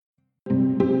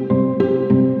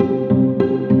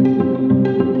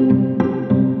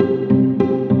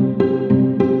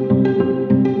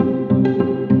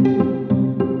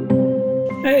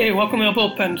Radio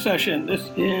Bullpen session. This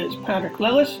is Patrick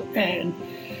Lellis, and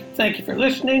thank you for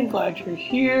listening. Glad you're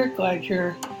here. Glad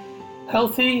you're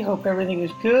healthy. Hope everything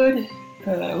is good.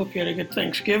 Hope you had a good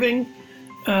Thanksgiving.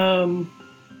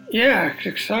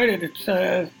 Excited.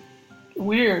 It's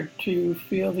weird to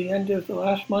feel the end of the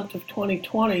last month of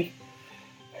 2020,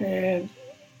 and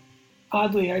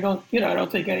oddly, I don't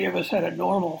think any of us had a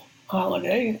normal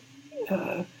holiday,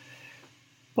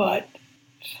 but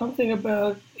something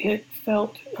about it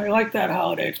felt, I like that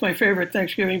holiday. It's my favorite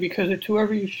Thanksgiving because it's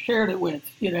whoever you shared it with.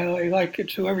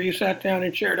 It's whoever you sat down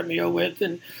and shared a meal with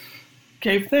and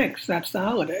gave thanks. That's the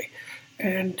holiday.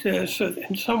 And so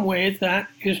in some ways that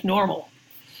is normal,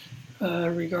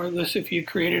 regardless if you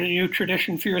created a new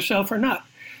tradition for yourself or not.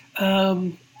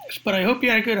 But I hope you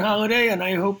had a good holiday, and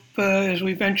I hope as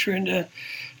we venture into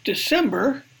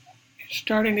December, you're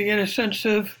starting to get a sense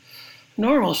of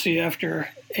normalcy after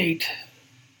 8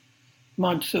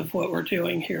 months of what we're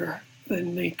doing here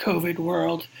in the COVID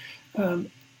world.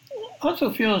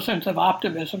 Also feel a sense of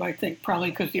optimism, I think,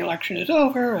 probably because the election is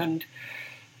over and,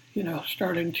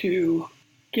 starting to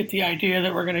get the idea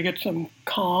that we're going to get some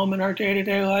calm in our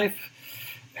day-to-day life,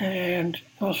 and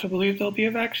also believe there'll be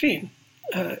a vaccine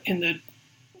in the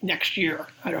next year.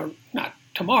 Not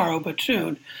tomorrow, but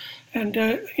soon. And,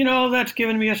 that's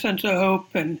given me a sense of hope.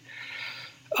 And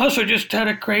also just had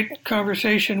a great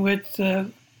conversation with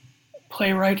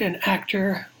playwright and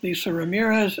actor Lisa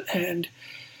Ramirez, and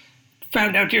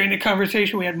found out during the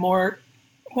conversation we had more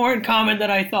in common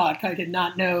than I thought. I did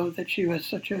not know that she was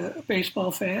such a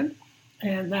baseball fan,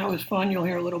 and that was fun. You'll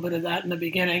hear a little bit of that in the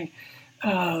beginning.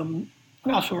 Also,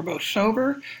 we're both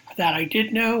sober. That I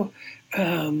did know.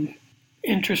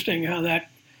 Interesting how that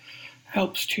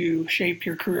helps to shape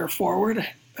your career forward,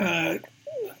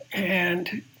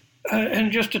 and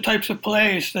just the types of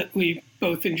plays that we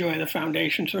both enjoy, the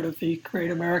foundation, sort of the great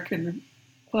American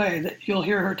play that you'll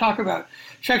hear her talk about.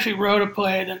 She actually wrote a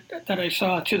play that I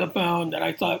saw, To the Bone, that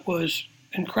I thought was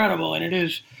incredible, and it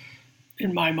is,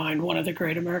 in my mind, one of the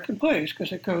great American plays,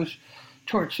 because it goes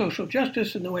towards social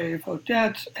justice in the way of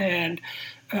Odette's, and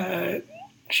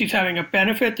she's having a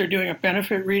benefit. They're doing a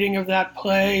benefit reading of that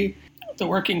play. The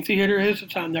Working Theater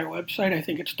it's on their website. I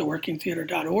think it's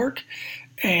theworkingtheater.org.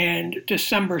 And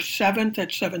December 7th at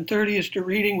 7:30 is the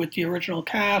reading with the original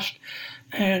cast.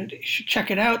 And you should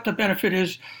check it out. The benefit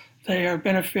is they are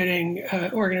benefiting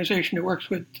an organization that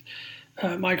works with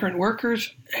migrant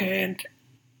workers. And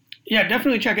yeah,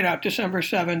 definitely check it out. December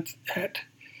 7th at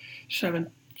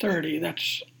 7:30.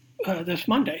 That's this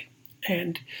Monday.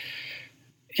 And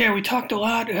yeah, we talked a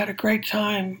lot. We had a great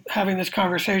time having this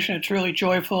conversation. It's really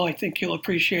joyful. I think you'll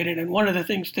appreciate it. And one of the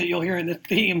things that you'll hear in the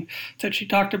theme that she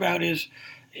talked about is,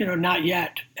 not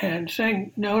yet, and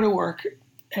saying no to work,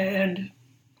 and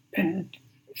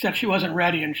that she wasn't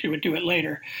ready and she would do it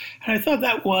later. And I thought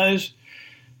that was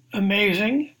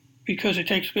amazing, because it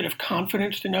takes a bit of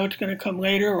confidence to know it's going to come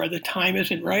later or the time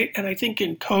isn't right. And I think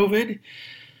in COVID,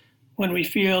 when we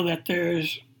feel that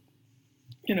there's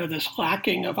this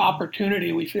lacking of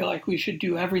opportunity, we feel like we should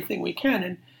do everything we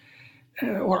can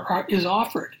or is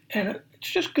offered. And it's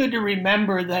just good to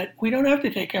remember that we don't have to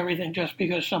take everything just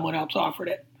because someone else offered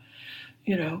it.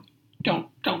 Don't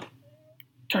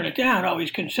turn it down,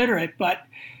 always consider it, but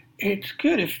it's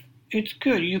good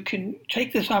you can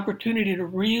take this opportunity to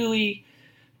really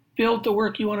build the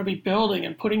work you want to be building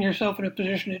and putting yourself in a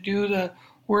position to do the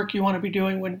work you want to be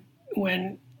doing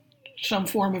when some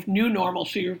form of new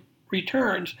normalcy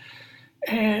returns.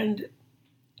 And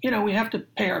we have to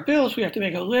pay our bills, we have to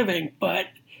make a living, but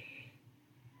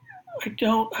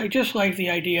I just like the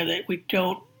idea that we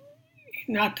don't,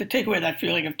 not to take away that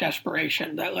feeling of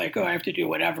desperation that I have to do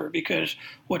whatever because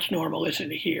what's normal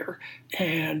isn't here,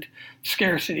 and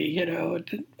scarcity,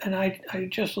 and I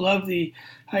just love the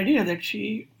idea that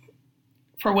she,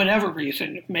 for whatever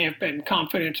reason, it may have been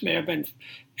confidence, may have been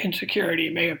insecurity,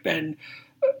 may have been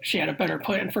she had a better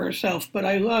plan for herself, but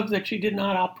I love that she did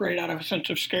not operate out of a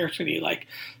sense of scarcity, like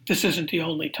this isn't the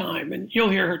only time. And you'll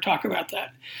hear her talk about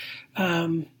that.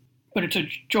 But it's a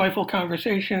joyful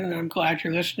conversation, and I'm glad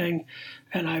you're listening.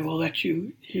 And I will let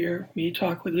you hear me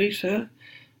talk with Lisa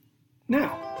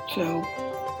now. So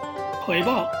play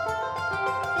ball.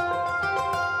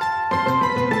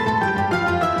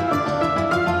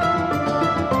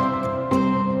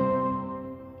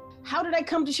 How did I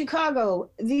come to Chicago?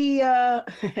 The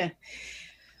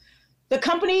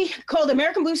company called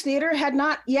American Blues Theater had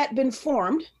not yet been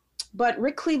formed, but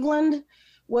Rick Cleveland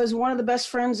was one of the best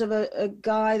friends of a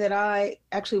guy that I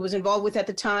actually was involved with at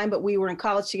the time, but we were in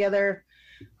college together,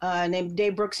 named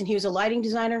Dave Brooks, and he was a lighting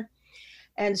designer.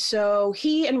 And so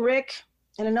he and Rick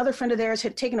and another friend of theirs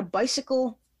had taken a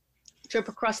bicycle trip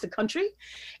across the country.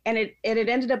 And it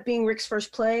ended up being Rick's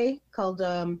first play called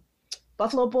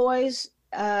Buffalo Boys.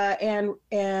 And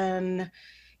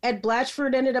Ed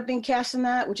Blatchford ended up being cast in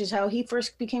that, which is how he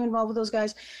first became involved with those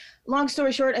guys. Long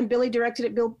story short, and Billy directed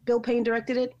it, Bill Payne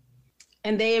directed it.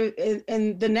 And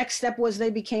the next step was they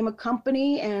became a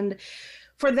company. And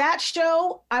for that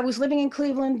show, I was living in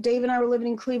Cleveland. Dave and I were living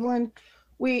in Cleveland.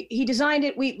 He designed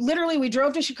it. We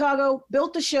drove to Chicago,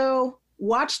 built the show,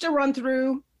 watched a run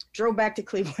through, drove back to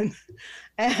Cleveland.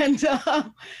 And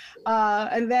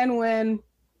then when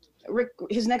Rick,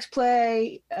 his next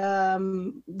play,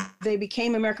 they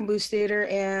became American Blues Theater,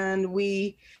 and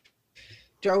we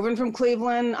drove in from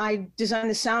Cleveland. I designed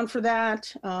the sound for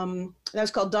that. That was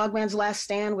called Dogman's Last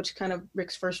Stand, which is kind of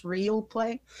Rick's first real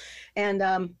play. And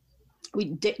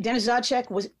Dennis Zacek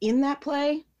was in that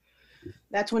play.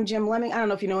 That's when Jim Lemming, I don't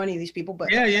know if you know any of these people,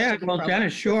 but yeah. Well,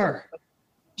 Dennis, sure.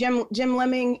 Jim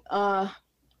Lemming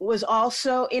was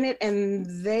also in it, and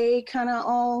they kind of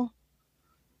all,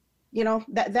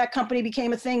 that company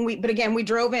became a thing. But again, we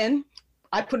drove in.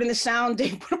 I put in the sound,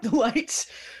 Dave put up the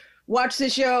lights, watched the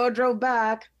show, drove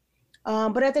back.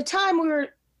 But at the time, we were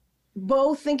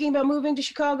both thinking about moving to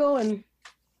Chicago, and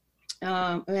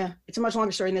it's a much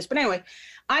longer story than this. But anyway,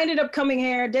 I ended up coming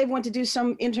here. Dave went to do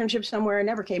some internship somewhere and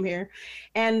never came here.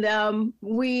 And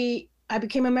I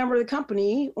became a member of the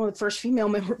company, the first female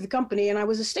member of the company, and I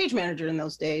was a stage manager in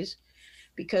those days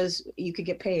because you could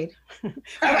get paid.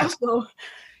 But also,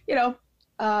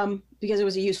 because it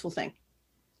was a useful thing.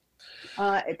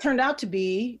 It turned out to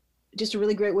be just a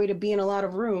really great way to be in a lot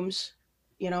of rooms,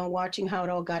 watching how it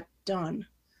all got done.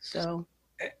 So,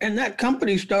 and that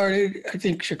company started, I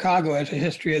think Chicago has a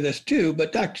history of this too,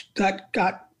 but that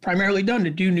got primarily done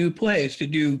to do new plays, to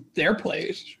do their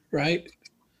plays, right?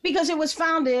 Because it was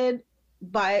founded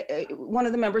by one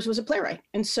of the members was a playwright,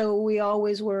 and so we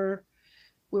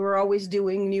were always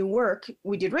doing new work.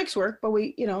 We did Rick's work, but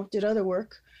we did other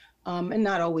work, and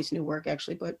not always new work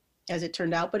actually, but as it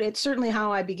turned out. But it's certainly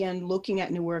how I began looking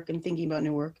at new work and thinking about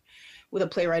new work with a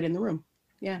playwright in the room.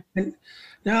 Yeah. And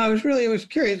now I was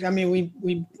curious. I mean,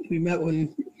 we met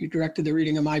when you directed the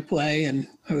reading of my play, and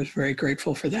I was very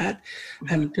grateful for that.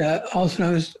 And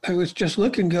also I was just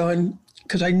looking, going,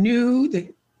 because I knew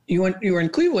that you were in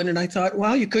Cleveland, and I thought,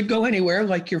 well, you could go anywhere,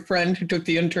 like your friend who took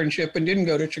the internship and didn't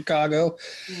go to Chicago.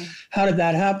 Yeah. How did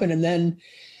that happen? And then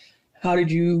how did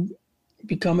you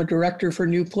become a director for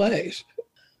new plays?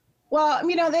 Well,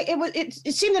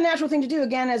 it seemed the natural thing to do,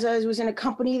 again, as I was in a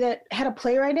company that had a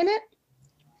playwright in it.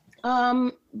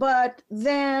 But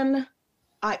then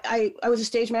I was a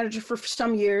stage manager for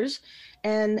some years.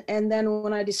 And then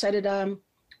when I decided,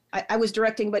 I was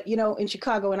directing, but in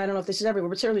Chicago, and I don't know if this is everywhere,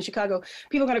 but certainly in Chicago,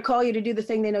 people are going to call you to do the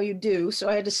thing they know you do. So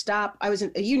I had to stop. I was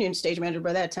a union stage manager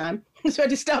by that time. So I had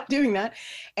to stop doing that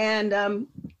and,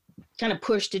 kind of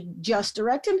pushed to just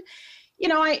direct. And,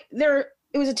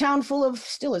 it was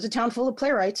still is a town full of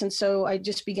playwrights. And so I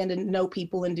just began to know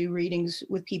people and do readings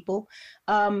with people.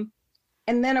 And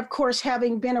then, of course,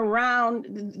 having been around,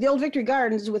 the old Victory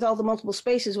Gardens with all the multiple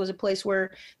spaces was a place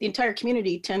where the entire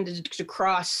community tended to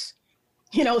cross,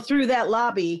 through that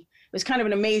lobby. It was kind of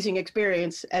an amazing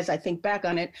experience as I think back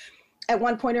on it at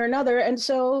one point or another. And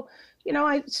so,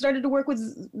 I started to work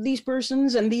with these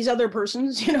persons and these other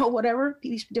persons, whatever,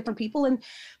 these different people.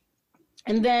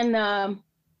 And then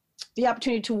the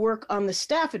opportunity to work on the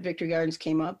staff at Victory Gardens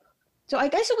came up. So I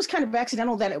guess it was kind of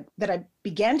accidental that I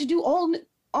began to do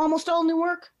almost all new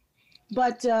work,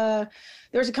 but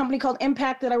there's a company called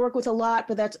MPAACT that I work with a lot,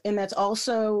 but that's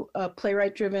also a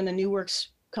playwright driven, a new works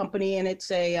company, and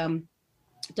it's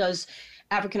does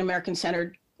African-American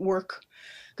centered work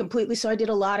completely. So I did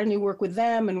a lot of new work with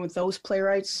them and with those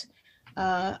playwrights.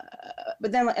 But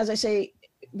then, as I say,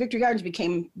 Victory Gardens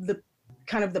became the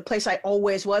kind of the place I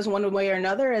always was one way or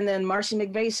another. And then Marcy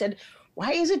McVeigh said,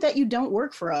 why is it that you don't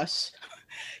work for us?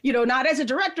 Not as a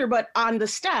director, but on the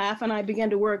staff. And I began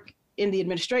to work in the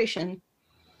administration,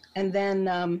 and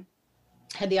then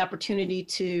had the opportunity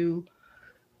to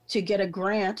get a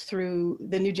grant through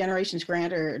the New Generations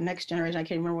grant, or Next Generation, I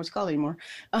can't remember what it's called anymore,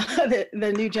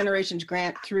 the New Generations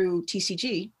grant through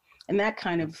TCG. And that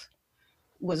kind of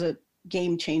was a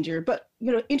game changer. But,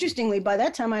 interestingly, by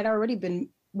that time, I'd already been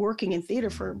working in theater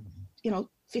for,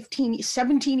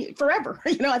 17, forever.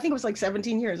 I think it was like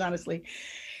 17 years, honestly.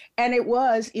 And it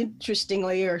was,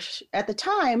 interestingly, or at the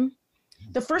time,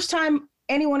 the first time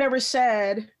anyone ever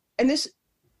said, and this,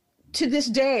 to this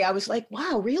day, I was like,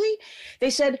 wow, really? They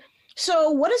said, so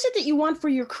what is it that you want for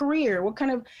your career? What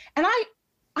kind of, and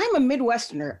I'm a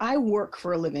Midwesterner. I work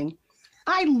for a living.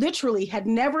 I literally had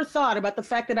never thought about the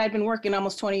fact that I'd been working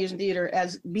almost 20 years in theater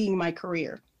as being my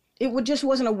career. just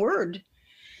wasn't a word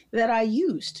that I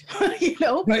used, you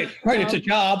know? Right. It's a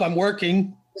job. I'm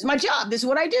working. It's my job. This is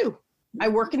what I do. I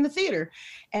work in the theater.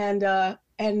 And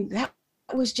that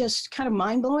was just kind of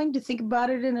mind blowing to think about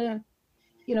it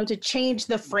to change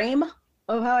the frame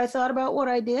of how I thought about what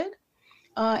I did.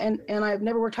 And I've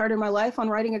never worked harder in my life on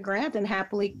writing a grant and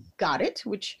happily got it,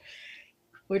 which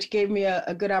gave me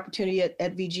a good opportunity at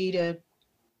VG to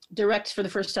direct for the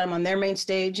first time on their main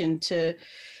stage and to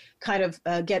kind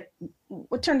of get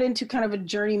what turned into kind of a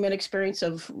journeyman experience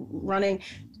of running.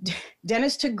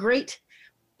 Dennis took great,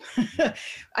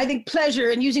 I think, pleasure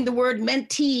in using the word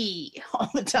mentee all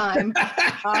the time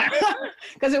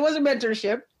because it was a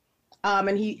mentorship.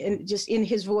 And just in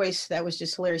his voice, that was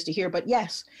just hilarious to hear. But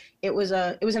yes, it was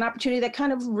an opportunity that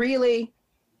kind of really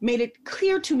made it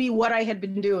clear to me what I had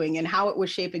been doing and how it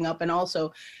was shaping up. And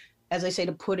also, as I say,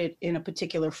 to put it in a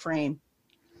particular frame.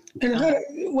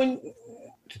 And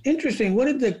interesting, what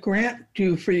did the grant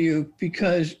do for you?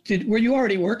 Because were you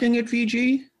already working at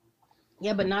VG?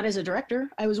 Yeah, but not as a director.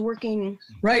 I was working.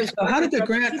 Right. So how did the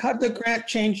grant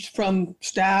change from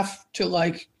staff to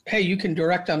like, hey, you can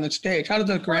direct on the stage? How did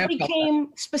the grant? What became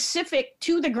specific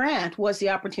to the grant was the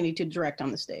opportunity to direct on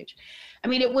the stage. I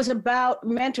mean, it was about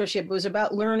mentorship. It was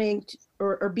about learning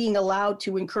or being allowed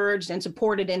to encourage and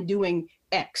supported and doing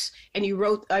X. And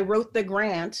I wrote the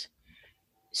grant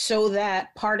so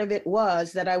that part of it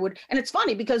was that I would, and it's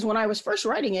funny because when I was first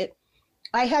writing it,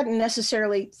 I hadn't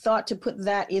necessarily thought to put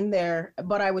that in there,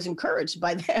 but I was encouraged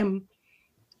by them.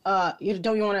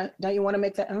 Don't you want to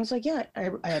make that? And I was like, yeah,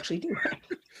 I actually do.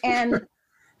 And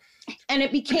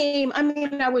it became, I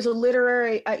mean, I was a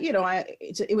literary,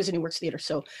 it was a New Works Theater.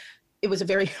 So it was a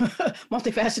very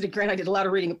multifaceted grant. I did a lot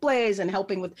of reading of plays and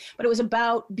helping with, but it was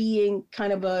about being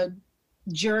kind of a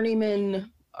journeyman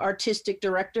artistic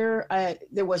director.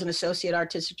 There was an associate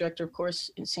artistic director, of course,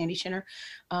 in Sandy Shinner,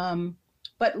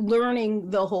 but learning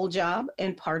the whole job.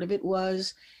 And part of it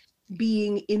was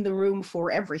being in the room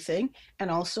for everything and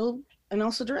also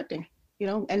directing,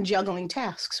 and juggling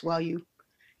tasks while you,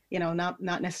 not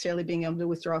necessarily being able to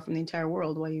withdraw from the entire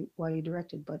world while you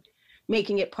directed, but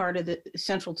making it part of the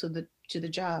central to the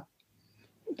job.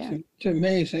 Yeah. It's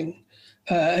amazing.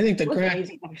 I think the grant,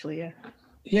 amazing, actually, yeah.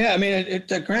 Yeah, I mean,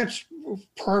 the grant's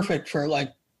perfect for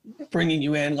like bringing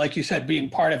you in, like you said, being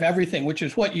part of everything, which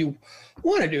is what you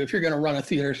want to do if you're going to run a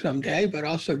theater someday, but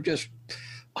also just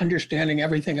understanding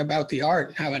everything about the art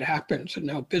and how it happens and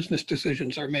how business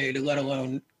decisions are made, let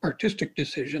alone artistic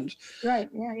decisions. Right,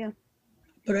 yeah.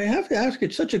 But I have to ask,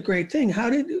 it's such a great thing.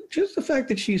 How did, just the fact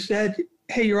that she said,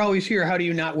 hey, you're always here, how do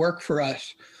you not work for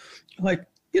us? Like,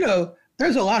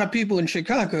 there's a lot of people in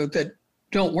Chicago that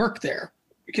don't work there,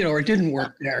 or didn't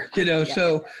work there, Yeah.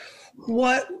 So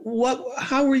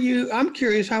how were you, I'm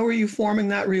curious, how were you forming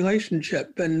that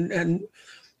relationship? And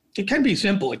it can be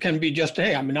simple. It can be just,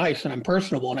 hey, I'm nice and I'm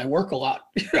personable and I work a lot.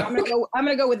 I'm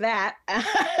gonna go with that.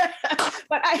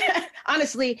 But I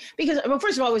honestly, because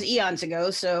first of all, it was eons ago.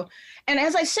 So, and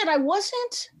as I said, I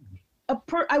wasn't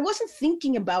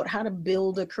thinking about how to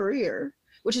build a career,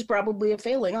 which is probably a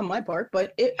failing on my part.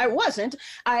 But I wasn't.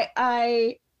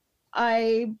 I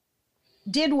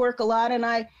did work a lot, and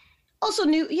I also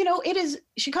knew, it is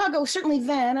Chicago certainly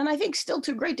then, and I think still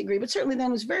to a great degree, but certainly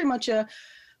then was very much a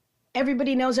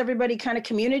everybody knows everybody kind of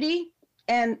community.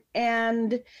 And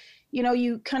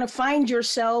you kind of find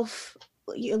yourself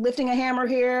lifting a hammer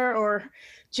here or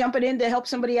jumping in to help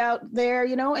somebody out there,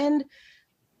 and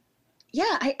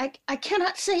yeah, I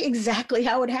cannot say exactly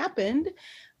how it happened.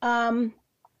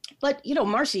 But,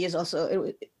 Marcy is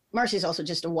also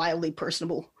just a wildly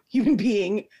personable human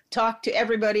being, talk to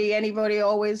everybody, anybody,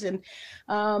 always. And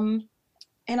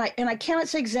I cannot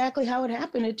say exactly how it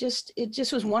happened. It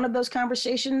just was one of those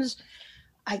conversations.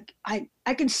 I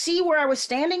can see where I was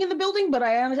standing in the building, but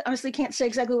I honestly can't say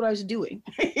exactly what I was doing.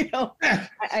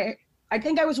 I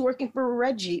think I was working for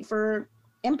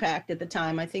MPAACT at the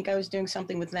time. I think I was doing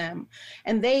something with them,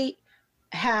 and they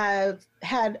have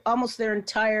had almost their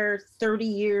entire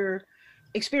 30-year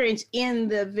experience in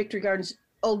the Victory Gardens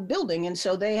old building, and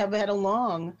so they have had a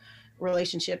long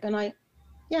relationship. And I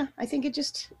think it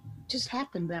just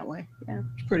happened that way. Yeah,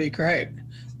 it's pretty great.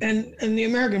 And the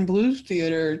American Blues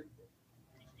Theater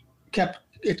kept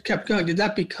going. Did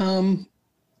that become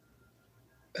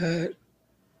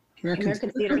American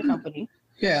Theater Company?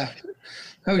 Yeah.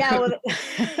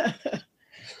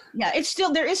 Yeah, it's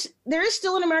still there is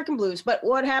still an American Blues, but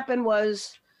what happened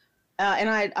was, and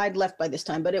I'd left by this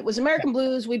time, but it was American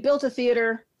Blues. We built a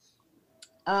theater.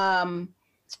 I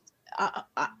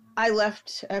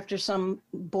left after some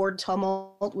board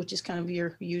tumult, which is kind of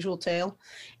your usual tale,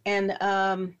 and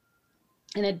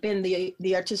and had been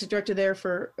the artistic director there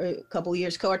for a couple of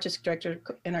years, co-artistic director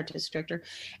and artistic director.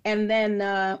 And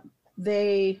then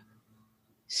they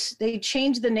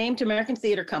changed the name to American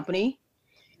Theater Company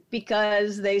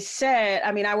because they said,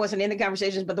 I mean, I wasn't in the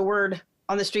conversations, but the word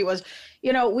on the street was,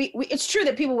 it's true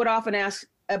that people would often ask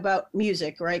about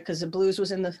music, right? Because the blues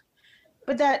was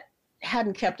but that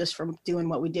hadn't kept us from doing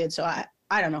what we did. So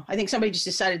I don't know. I think somebody just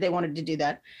decided they wanted to do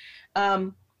that.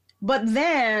 But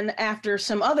then after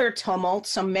some other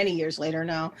tumult, many years later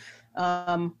now,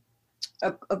 a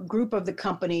group of the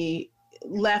company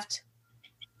left,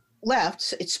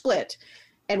 it split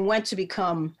and went to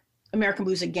become American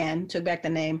Blues again, took back the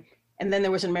name. And then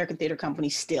there was an American Theater Company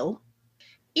still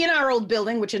in our old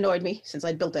building, which annoyed me since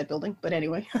I'd built that building. But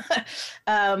anyway,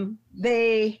 but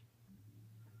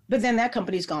then that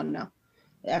company's gone now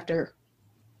after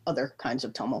other kinds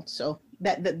of tumult. So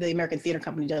that the American Theater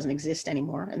Company doesn't exist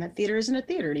anymore. And that theater isn't a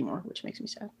theater anymore, which makes me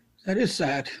sad. That is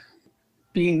sad.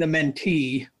 Being the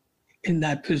mentee in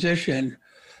that position,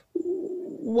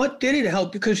 what did it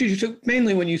help? Because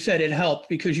mainly when you said it helped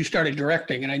because you started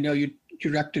directing, and I know you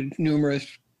directed numerous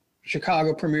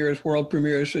Chicago premieres, world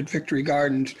premieres at Victory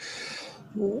Gardens.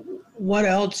 What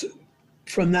else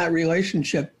from that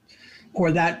relationship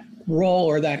or that role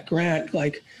or that grant,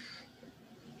 like,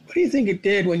 what do you think it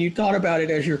did when you thought about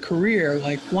it as your career?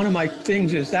 Like, one of my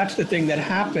things is that's the thing that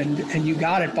happened and you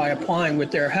got it by applying with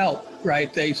their help,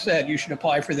 right? They said, you should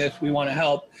apply for this. We want to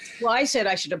help. Well, I said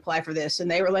I should apply for this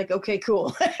and they were like, okay,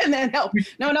 cool. And then help.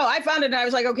 No, I found it and I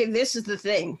was like, okay, this is the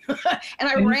thing. And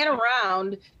I ran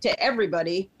around to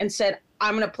everybody and said,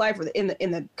 I'm going to apply for in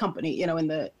the company, in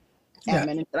the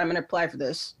admin, and I'm going to apply for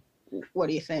this. What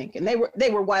do you think? And they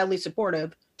were wildly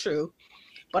supportive, true.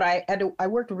 But I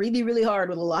worked really, really hard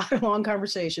with a lot of long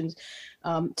conversations,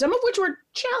 some of which were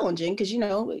challenging because,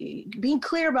 being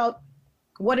clear about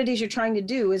what it is you're trying to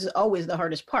do is always the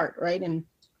hardest part, right? And,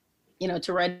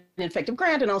 to write an effective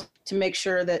grant and also to make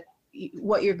sure that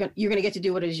what you're going to get to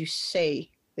do what it is you say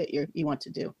that you want to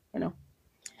do,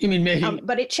 You mean maybe?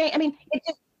 But it changed. I mean, it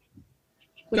just.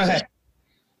 Go ahead.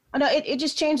 No, it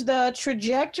just changed the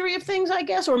trajectory of things, I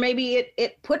guess, or maybe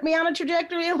it put me on a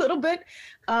trajectory a little bit.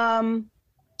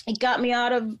 It got me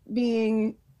out of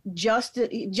being just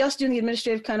doing the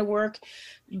administrative kind of work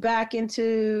back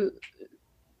into,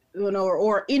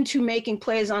 or into making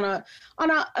plays on a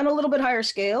little bit higher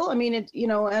scale. I mean,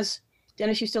 as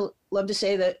Dennis used to love to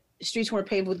say, that streets weren't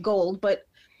paved with gold, but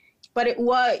it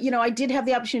was, I did have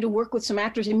the opportunity to work with some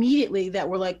actors immediately that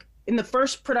were like, in the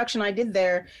first production I did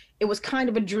there, it was kind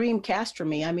of a dream cast for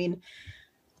me. I mean,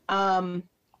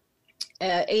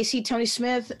 AC Tony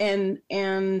Smith and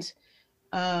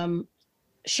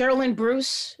Sherilyn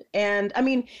Bruce, and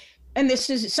this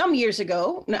is some years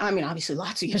ago. I mean, obviously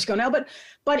lots of years ago now, but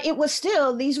it was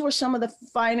still, these were some of the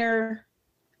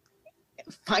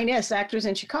finest actors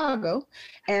in Chicago,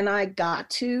 and I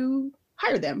got to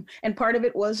hire them. And part of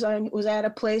it was I was at a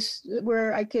place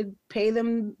where I could pay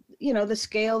them, the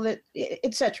scale that,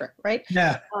 et cetera, right?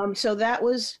 Yeah. So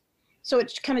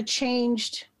it kind of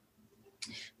changed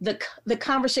the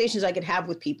conversations I could have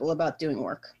with people about doing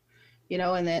work.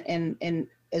 And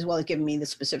as well as giving me the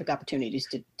specific opportunities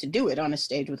to do it on a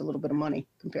stage with a little bit of money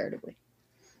comparatively.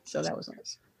 So that was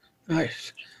nice.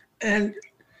 Nice. And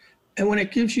when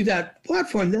it gives you that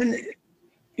platform, then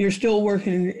you're still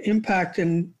working in MPAACT,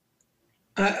 and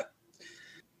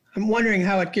I'm wondering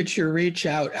how it gets your reach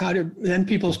out. How do then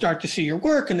people start to see your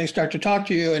work and they start to talk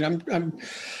to you? And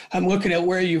I'm looking at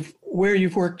where you've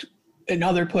worked in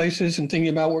other places and thinking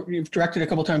about what you've directed a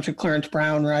couple of times with Clarence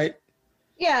Brown, right?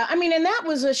 Yeah, I mean, and that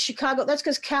was that's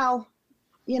because Cal,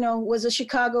 was a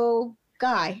Chicago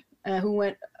guy who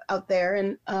went out there.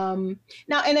 And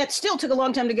now, and it still took a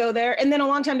long time to go there. And then a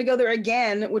long time to go there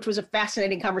again, which was a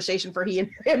fascinating conversation for him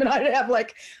and I to have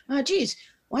like, geez,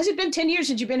 why has it been 10 years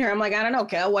since you've been here? I'm like, I don't know,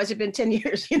 Cal, why has it been 10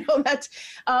 years? That's,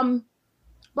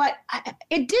 but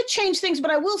it did change things.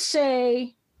 But I will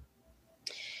say,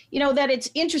 that it's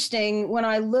interesting when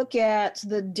I look at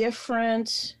the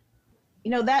different,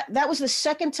 that was the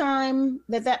second time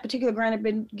that particular grant had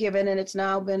been given, and it's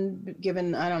now been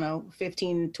given, I don't know,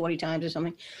 15, 20 times or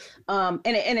something.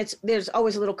 And there's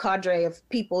always a little cadre of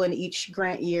people in each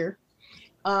grant year.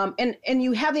 And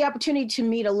you have the opportunity to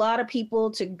meet a lot of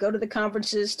people, to go to the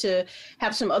conferences, to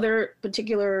have some other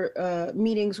particular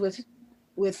meetings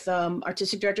with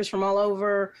artistic directors from all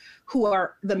over who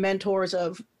are the mentors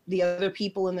of the other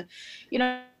people in the,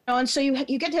 and so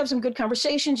you get to have some good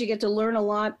conversations. You get to learn a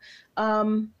lot,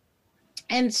 and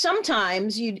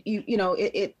sometimes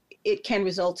it can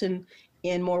result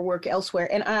in more work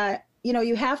elsewhere. And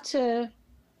you have to.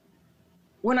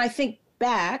 When I think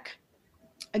back,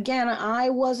 again, I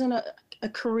wasn't a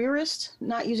careerist,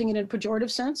 not using it in a pejorative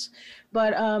sense,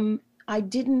 but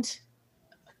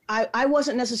I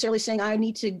wasn't necessarily saying I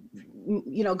need to,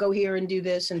 go here and do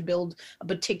this and build a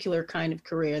particular kind of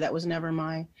career. That was never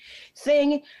my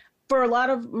thing. For a lot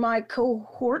of my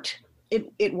cohort,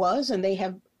 it was, and they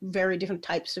have very different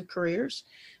types of careers,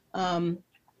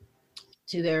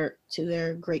 to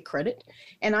their great credit.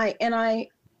 And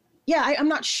I'm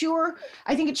not sure.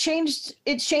 I think it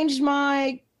changed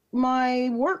my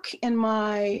work and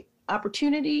my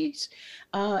opportunities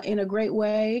in a great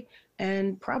way,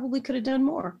 and probably could have done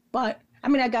more. But I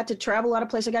mean, I got to travel a lot of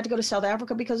places. I got to go to South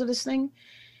Africa because of this thing.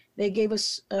 They gave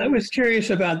us. I was curious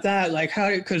about that, like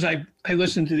because I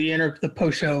listened to the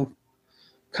post-show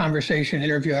conversation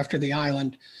interview after the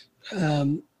island,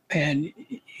 and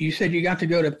you said you got to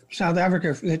go to South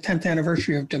Africa for the 10th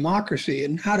anniversary of democracy.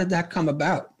 And how did that come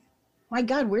about? My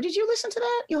God, where did you listen to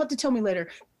that? You'll have to tell me later.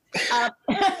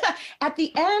 At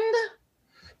the end,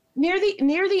 near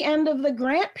the end of the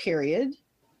grant period,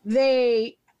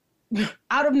 they,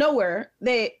 out of nowhere,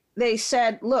 they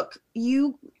said, look,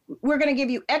 we're going to give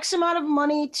you X amount of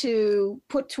money to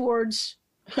put towards,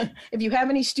 if you have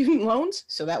any student loans.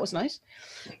 So that was nice.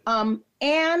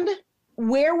 And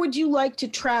where would you like to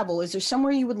travel? Is there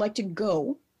somewhere you would like to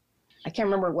go? I can't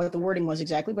remember what the wording was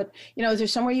exactly, but, is there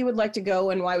somewhere you would like to go,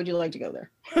 and why would you like to go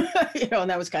there? And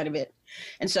that was kind of it.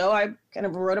 And so I kind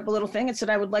of wrote up a little thing and said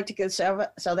I would like to go to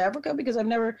South Africa because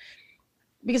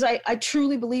I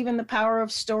truly believe in the power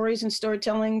of stories and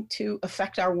storytelling to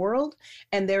affect our world.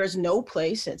 And there is no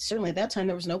place, certainly at that time,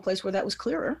 there was no place where that was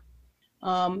clearer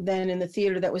than in the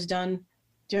theater that was done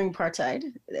during apartheid,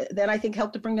 that I think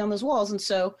helped to bring down those walls. And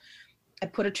so I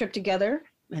put a trip together,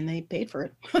 and they paid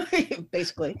for it,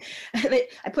 basically.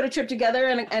 I put a trip together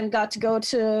and got to go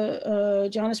to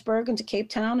Johannesburg and to Cape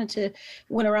Town, and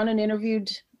went around and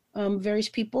interviewed various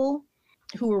people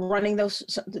who were running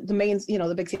the main,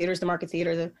 the big theaters, the Market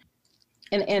Theater,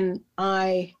 and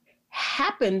I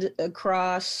happened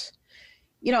across,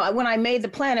 when I made the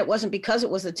plan, it wasn't because it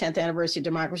was the 10th anniversary of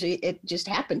democracy. It just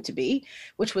happened to be,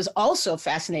 which was also a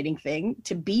fascinating thing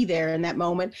to be there in that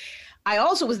moment. I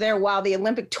also was there while the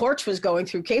Olympic torch was going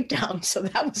through Cape Town. So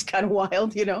that was kind of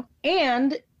wild,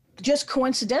 And just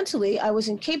coincidentally, I was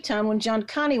in Cape Town when John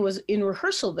Connie was in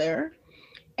rehearsal there.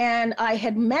 And I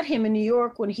had met him in New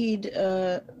York when he'd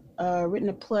written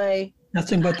a play.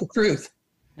 Nothing But the Truth.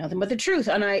 Nothing But the Truth.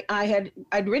 And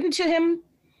I'd written to him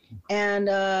and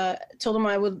told him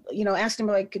I would, asked him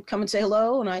if I could come and say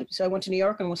hello. So I went to New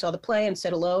York and we saw the play and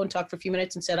said hello and talked for a few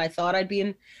minutes and said I thought I'd be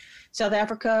in South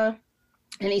Africa.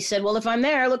 And he said, well, if I'm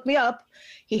there, look me up.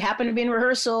 He happened to be in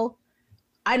rehearsal.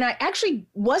 And I actually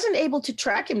wasn't able to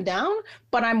track him down,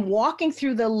 but I'm walking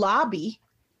through the lobby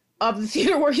of the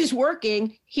theater where he's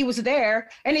working. He was there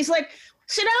and he's like,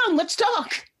 sit down, let's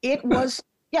talk. It was,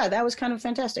 that was kind of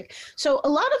fantastic. So a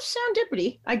lot of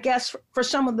serendipity, I guess, for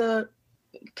some of the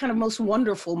kind of most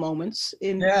wonderful moments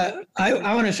I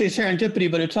want to say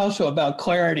serendipity, but it's also about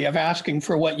clarity of asking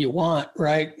for what you want,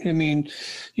 right? I mean,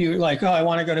 you're like, I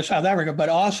want to go to South Africa, but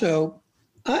also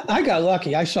I got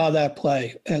lucky. I saw that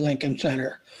play at Lincoln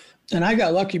Center, and I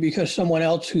got lucky because someone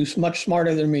else who's much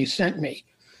smarter than me sent me.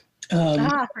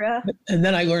 And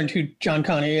then I learned who John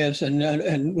Connie is, and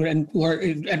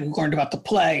learned about the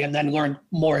play, and then learned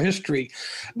more history,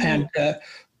 and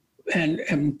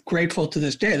am grateful to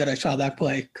this day that I saw that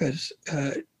play because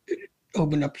it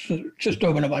opened up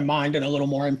my mind and a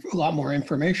lot more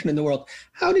information in the world.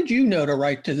 How did you know to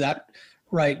write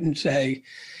and say,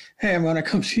 hey, I'm going to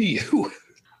come see you?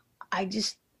 I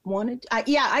just wanted,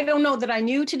 I don't know that I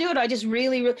knew to do it. I just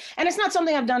really, and it's not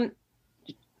something I've done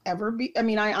ever.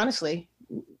 I honestly,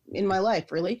 in my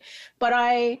life, really, but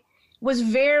I was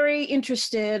very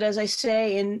interested, as I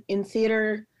say, in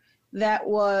theater that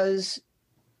was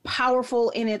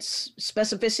powerful in its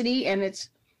specificity and its,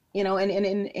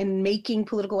 in making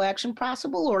political action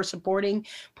possible or supporting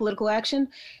political action.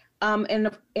 And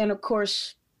of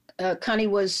course, Connie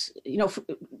was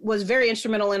very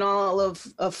instrumental in all of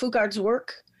Foucault's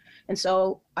work. And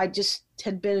so I just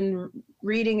had been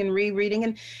reading and rereading,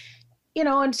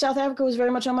 and South Africa was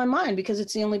very much on my mind because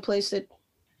it's the only place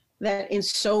that in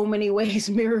so many ways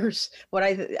mirrors what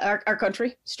our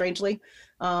country, strangely.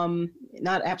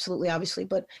 Not absolutely, obviously,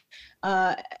 but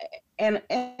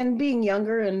and being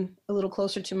younger and a little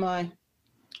closer to my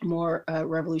more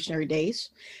revolutionary days,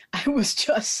 I was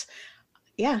just,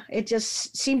 it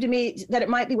just seemed to me that it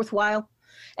might be worthwhile,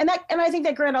 and I think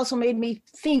that grant also made me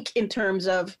think in terms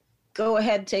of go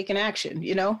ahead, take an action.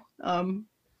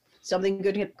 Something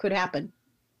good could happen.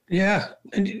 Yeah,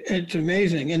 and it's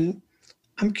amazing, and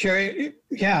I'm curious.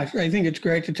 Yeah, I think it's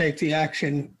great to take the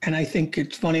action. And I think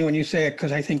it's funny when you say it,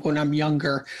 because I think when I'm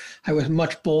younger, I was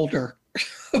much bolder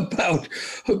about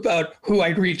who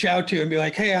I'd reach out to and be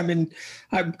like, hey,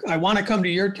 I want to come to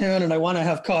your town and I want to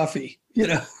have coffee, you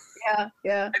know?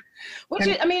 Yeah.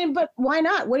 But why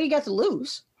not? What do you got to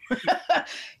lose?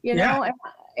 You know,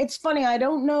 it's funny. I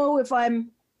don't know if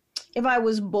I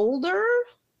was bolder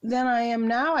than I am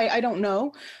now. I don't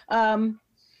know.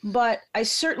 But I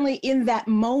certainly in that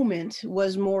moment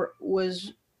was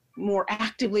more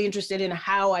actively interested in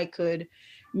how I could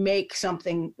make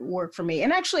something work for me.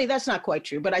 And actually that's not quite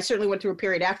true, but I certainly went through a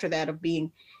period after that of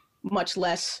being much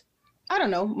less, I don't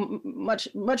know,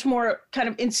 much more kind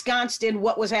of ensconced in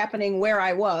what was happening where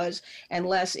I was and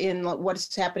less in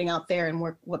what's happening out there and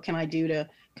what can I do to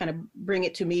kind of bring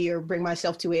it to me or bring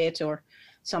myself to it or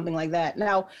something like that.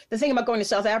 Now, the thing about going to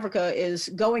South Africa is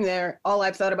going there, all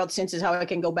I've thought about since is how I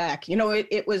can go back. You know,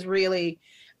 it was really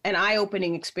an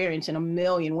eye-opening experience in a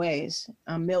million ways.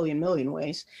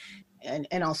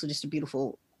 And also just a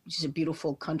beautiful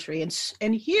country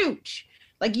and huge.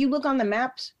 Like you look on the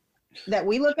maps that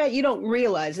we look at, you don't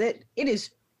realize it. It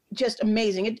is just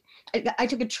amazing. I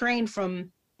took a train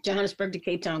from Johannesburg to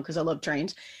Cape Town because I love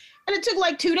trains. And it took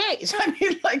like 2 days. I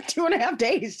mean, like 2.5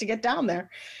 days to get down there.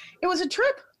 It was a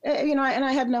trip, you know, and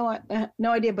I had no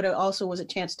idea, but it also was a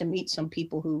chance to meet some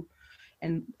people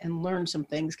and learn some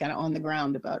things kind of on the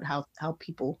ground about how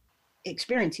people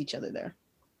experience each other there.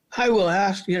 I will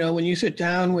ask, you know, when you sit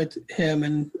down with him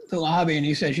in the lobby and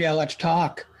he says, yeah, let's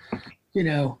talk, you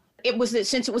know.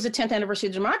 Since it was the 10th anniversary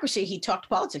of democracy, he talked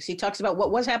politics. He talks about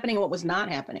what was happening and what was not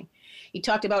happening. He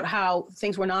talked about how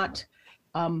things were not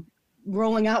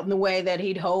rolling out in the way that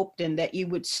he'd hoped and that you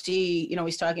would see, you know,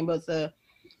 he's talking about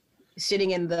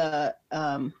sitting in the,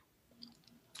 I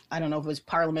don't know if it was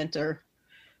parliament or,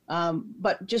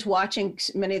 but just watching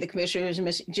many of the commissioners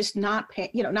just not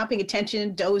paying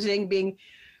attention, dozing,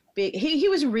 he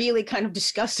was really kind of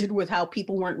disgusted with how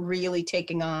people weren't really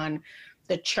taking on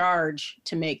the charge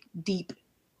to make deep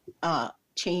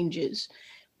changes.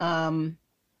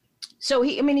 So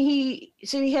he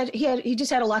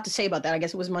just had a lot to say about that. I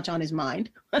guess it was much on his mind.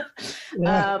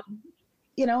 Yeah.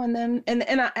 You know, and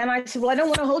I said, well, I don't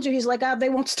want to hold you. He's like, they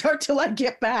won't start till I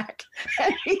get back.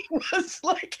 And he was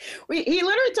like, he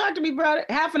literally talked to me for about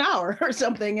half an hour or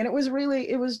something. And it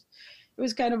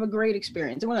was kind of a great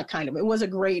experience. Well, not kind of, it was a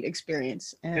great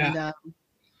experience and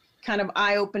kind of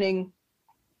eye-opening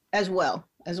as well.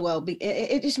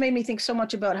 It just made me think so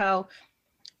much about how,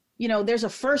 you know, there's a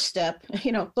first step,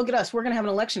 you know, look at us, we're going to have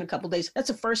an election in a couple of days. That's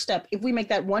a first step. If we make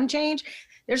that one change,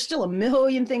 there's still a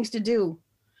million things to do.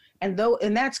 And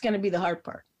that's going to be the hard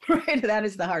part, right? That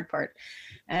is the hard part.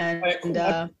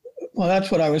 Well,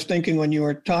 that's what I was thinking when you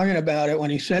were talking about it,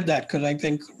 when he said that, because I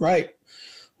think, right,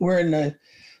 we're in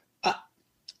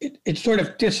it's sort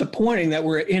of disappointing that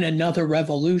we're in another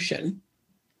revolution,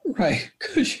 right?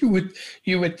 Because you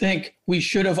would think we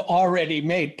should have already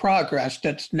made progress.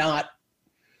 That's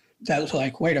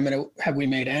like, wait a minute, have we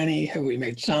made any? Have we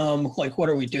made some? Like, what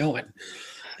are we doing?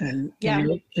 And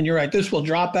you're right, this will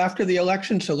drop after the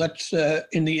election. So let's,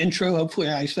 in the intro, hopefully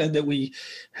I said that we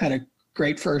had a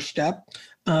great first step.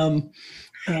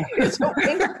 It's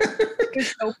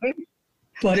hoping.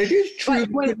 But it is true.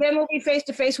 But then we'll be face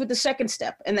to face with the second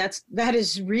step. And that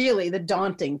is really the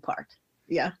daunting part.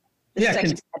 Yeah. The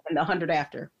second step and the 100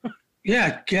 after.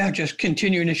 Yeah. Just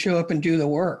continuing to show up and do the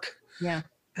work. Yeah.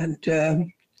 And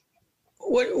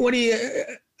what do you,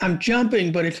 I'm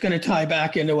jumping, but it's going to tie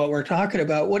back into what we're talking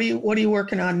about. What are you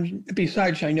working on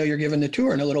besides? I know you're giving the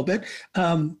tour in a little bit,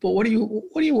 but what are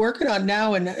you working on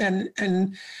now?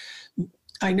 And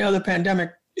I know the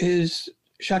pandemic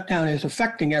shutdown is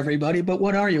affecting everybody, but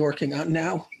what are you working on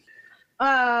now?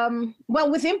 Well,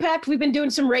 with MPAACT, we've been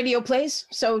doing some radio plays.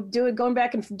 So going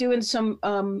back and doing some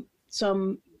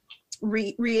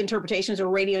reinterpretations or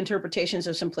radio interpretations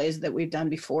of some plays that we've done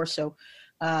before. So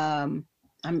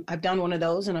I've done one of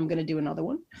those, and I'm going to do another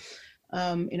one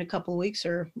in a couple of weeks,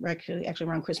 or actually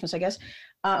around Christmas, I guess.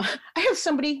 I have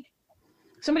somebody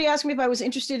asked me if I was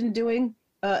interested in doing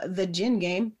the gin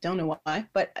game. Don't know why,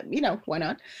 but you know, why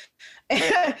not?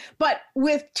 But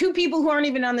with two people who aren't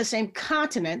even on the same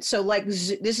continent. So like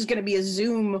this is going to be a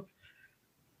Zoom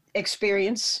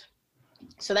experience.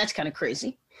 So that's kind of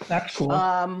crazy. That's cool.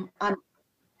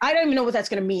 I don't even know what that's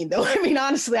going to mean, though. I mean,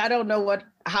 honestly, I don't know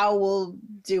how we'll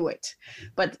do it,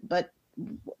 but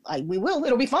we will.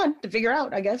 It'll be fun to figure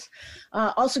out, I guess.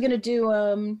 Also going to do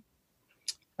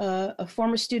a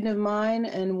former student of mine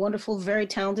and wonderful, very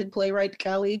talented playwright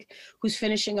colleague who's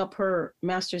finishing up her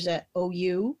master's at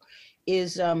OU.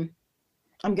 I'm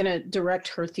going to direct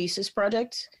her thesis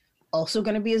project also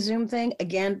going to be a Zoom thing.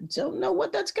 Again, don't know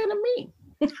what that's going to mean.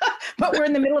 But we're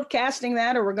in the middle of casting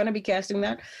that, or we're going to be casting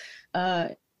that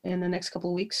in the next couple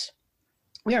of weeks.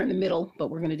 We are in the middle, but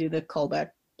we're going to do the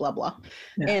callback, blah, blah.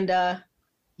 Yeah.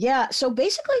 And so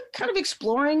basically kind of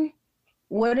exploring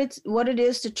what it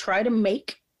is to try to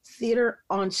make theater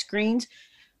on screens.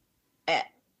 I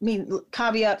mean,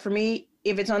 caveat for me,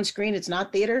 if it's on screen, it's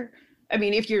not theater. I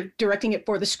mean, if you're directing it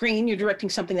for the screen, you're directing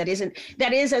something that is,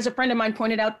 as a friend of mine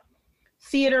pointed out,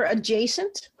 theater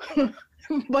adjacent,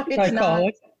 but it's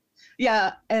not.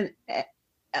 Yeah. And,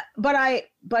 but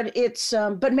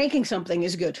making something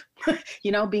is good.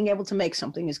 Being able to make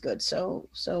something is good. So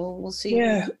we'll see.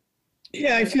 Yeah.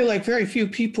 Yeah. I feel like very few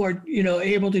people are,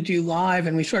 able to do live,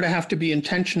 and we sort of have to be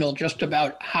intentional just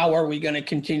about how are we going to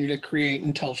continue to create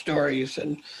and tell stories.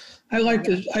 And I like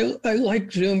this. I like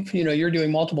Zoom. You're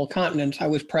doing multiple continents. I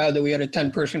was proud that we had a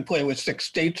 10-person play with 6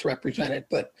 states represented,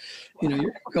 but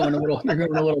you're going a little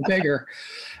bigger.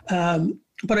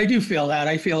 But I do feel that.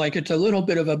 I feel like it's a little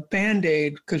bit of a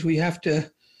Band-Aid, because we have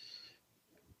to,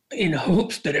 in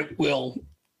hopes that it will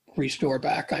restore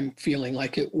back. I'm feeling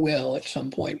like it will at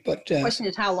some point. But the question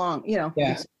is how long,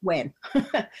 it's when.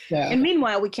 Yeah. And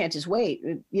meanwhile, we can't just wait.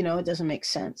 It doesn't make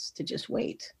sense to just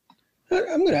wait.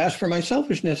 I'm going to ask for my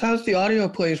selfishness. How's the audio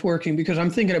plays working? Because I'm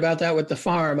thinking about that with the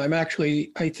farm. I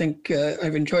think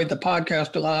I've enjoyed the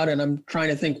podcast a lot, and I'm trying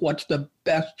to think what's the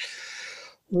best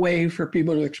way for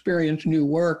people to experience new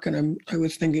work. And I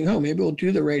was thinking, maybe we'll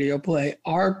do the radio play.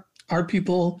 Are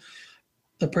people,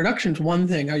 the production's one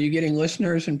thing. Are you getting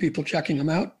listeners and people checking them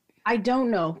out? I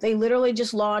don't know. They literally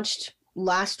just launched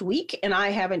last week, and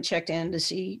I haven't checked in to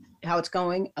see how it's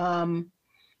going.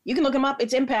 You can look them up.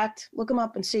 It's MPAACT. Look them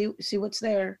up and see what's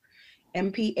there.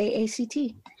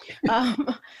 MPAACT.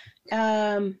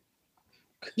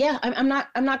 Yeah, I'm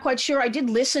not quite sure. I did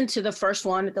listen to the first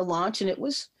one at the launch, and it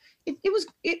was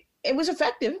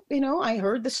effective. I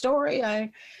heard the story.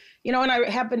 And I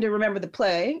happened to remember the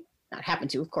play. Not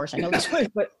happened to, of course, I know this play,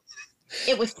 but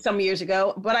it was some years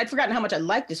ago. But I'd forgotten how much I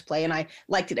liked this play, and I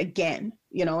liked it again.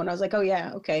 And I was like, oh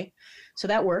yeah, okay, so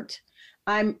that worked.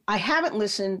 I haven't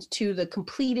listened to the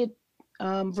completed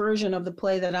version of the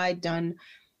play that I'd done,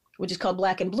 which is called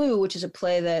Black and Blue, which is a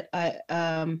play that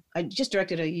I just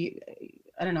directed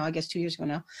I guess 2 years ago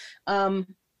now.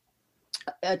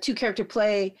 A 2-character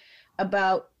play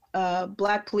about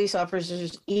Black police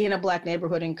officers in a Black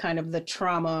neighborhood, and kind of the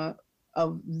trauma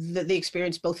of the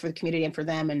experience, both for the community and for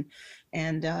them.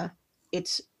 And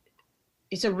it's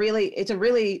a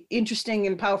really interesting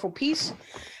and powerful piece.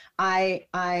 I'd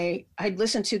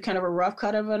listened to kind of a rough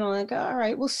cut of it, and I'm like, all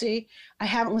right, we'll see. I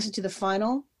haven't listened to the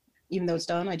final, even though it's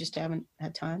done. I just haven't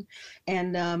had time.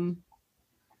 And I'm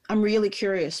really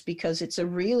curious, because it's a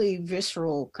really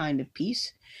visceral kind of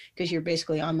piece, because you're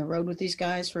basically on the road with these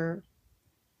guys for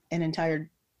an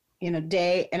entire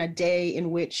day, and a day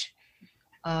in which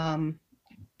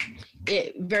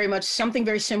it very much something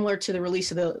very similar to the release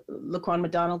of the Laquan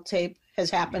McDonald tape has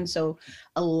happened. So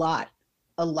a lot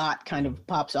kind of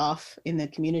pops off in the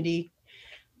community.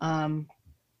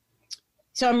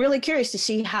 So I'm really curious to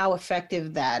see how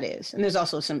effective that is. And there's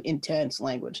also some intense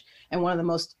language, and one of the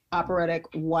most operatic,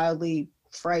 wildly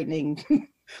frightening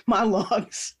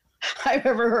monologues I've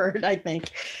ever heard, I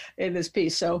think, in this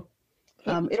piece. So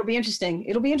it'll be interesting.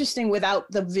 It'll be interesting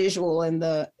without the visual and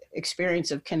the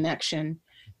experience of connection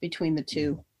between the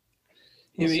two.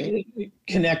 You mean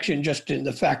connection just in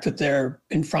the fact that they're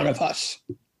in front of us?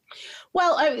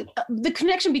 Well, the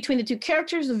connection between the two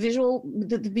characters, the visual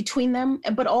between them,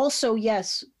 but also,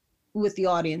 yes, with the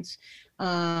audience,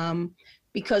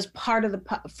 because part of the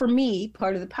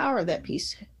power of that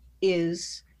piece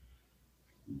is,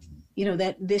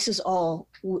 that this is all,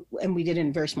 and we did it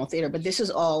in very small theater, but this is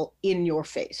all in your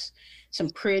face, some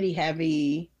pretty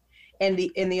heavy, and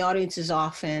the audience is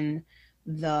often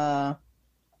the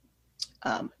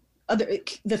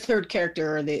third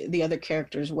character, or the other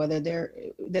characters, whether they're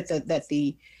that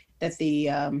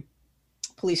the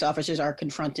police officers are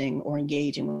confronting or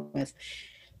engaging with.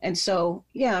 And so,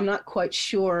 I'm not quite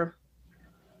sure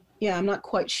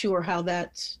how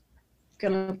that's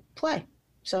gonna play.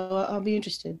 So I'll be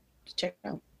interested to check it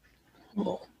out.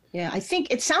 Cool. Yeah, I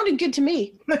think it sounded good to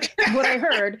me, what I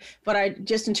heard, but I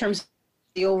just, in terms of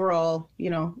the overall,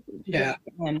 Yeah.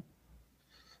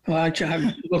 Well, I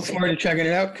look forward to checking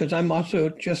it out, because I'm also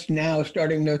just now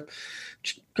starting to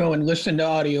go and listen to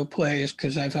audio plays,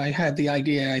 because I had the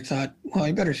idea. I thought, well,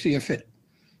 I better see if it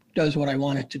does what I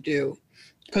want it to do,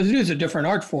 because it is a different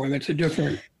art form. It's a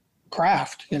different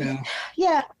craft,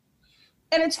 Yeah.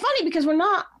 And it's funny, because we're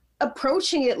not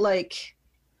approaching it like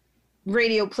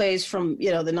radio plays from, the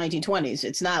 1920s.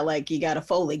 It's not like you got a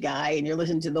Foley guy and you're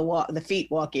listening to the feet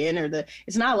walk in,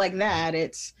 it's not like that.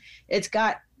 It's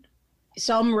got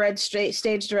some red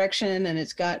stage direction, and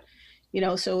it's got,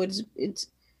 so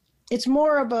it's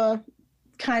more of a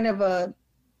kind of a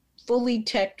fully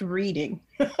teched reading,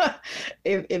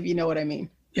 if you know what I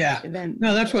mean. Yeah.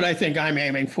 No, that's what I think I'm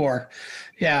aiming for.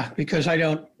 Yeah, because I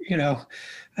don't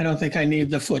think I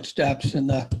need the footsteps and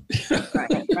the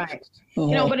right.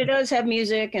 But it does have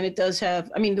music, and it does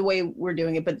have, the way we're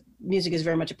doing it, but music is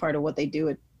very much a part of what they do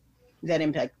at that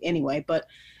MPAACT anyway. But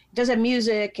it does have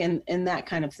music and that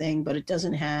kind of thing, but it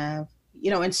doesn't have,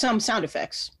 and some sound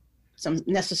effects, some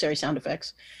necessary sound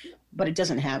effects, but it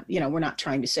doesn't have, we're not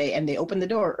trying to say, and they open the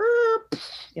door,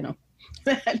 none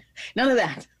of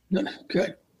that. No,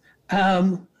 good.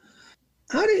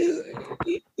 How do you,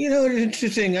 it's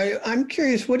interesting. I'm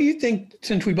curious, what do you think,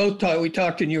 since we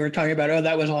talked and you were talking about,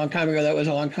 that was a long time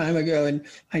ago.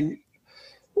 And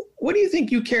what do you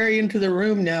think you carry into the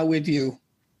room now with you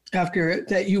after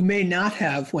that you may not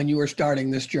have when you were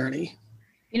starting this journey?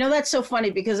 That's so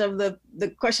funny because of the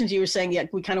questions you were saying. Yeah,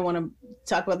 we kind of want to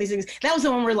talk about these things. That was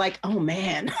the one we're like, oh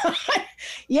man.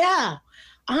 Yeah.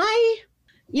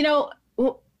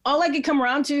 All I could come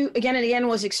around to again and again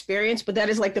was experience, but that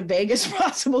is like the vaguest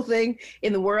possible thing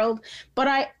in the world. But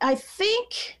I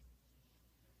think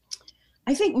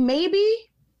maybe,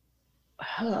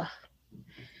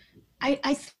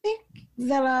 I think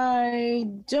that I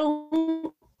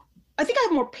think I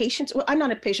have more patience. Well, I'm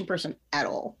not a patient person at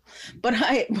all, but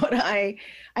I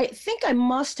think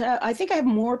I think I have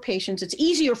more patience. It's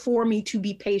easier for me to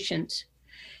be patient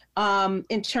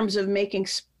in terms of making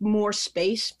more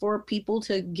space for people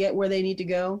to get where they need to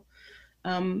go.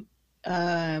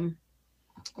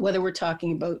 Whether we're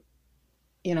talking about,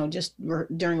 just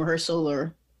during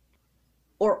rehearsal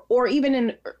or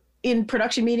even in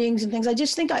production meetings and things, I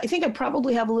think I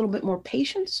probably have a little bit more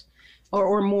patience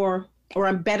or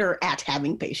I'm better at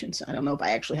having patience. I don't know if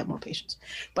I actually have more patience,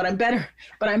 but I'm better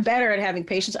at having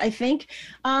patience. I think,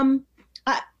 I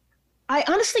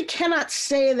honestly cannot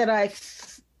say that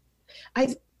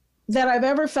I've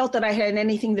ever felt that I had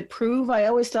anything to prove. I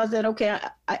always thought that, okay,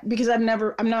 because I've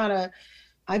never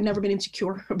been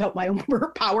insecure about my own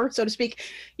power, so to speak,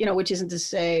 which isn't to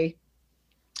say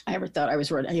I ever thought I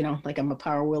was, like I'm a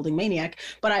power wielding maniac,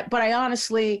 but I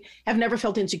honestly have never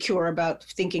felt insecure about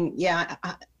thinking,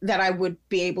 that I would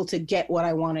be able to get what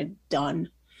I wanted done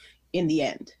in the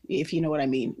end, if you know what I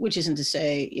mean, which isn't to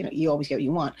say, you always get what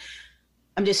you want.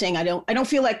 I'm just saying, I don't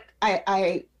feel like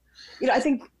I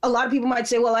think a lot of people might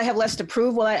say, well, I have less to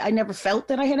prove. Well, I never felt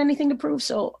that I had anything to prove.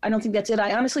 So I don't think that's it.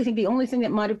 I honestly think the only thing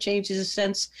that might've changed is a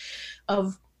sense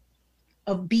of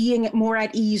being more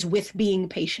at ease with being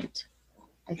patient.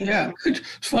 Yeah, it's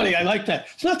funny. I like that.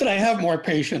 It's not that I have more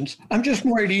patience. I'm just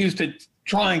more at ease to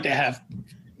trying to have,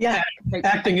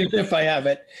 acting as if I have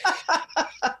it.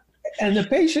 And the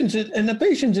patience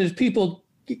is people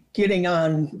getting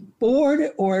on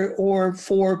board, or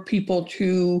for people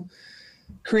to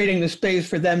creating the space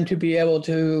for them to be able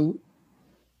to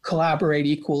collaborate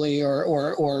equally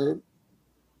or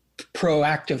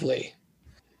proactively.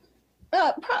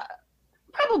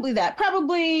 Probably that.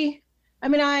 Probably. I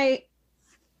mean,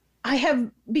 I have,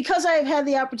 because I've had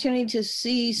the opportunity to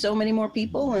see so many more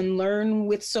people and learn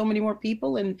with so many more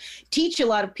people and teach a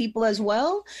lot of people as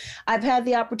well, I've had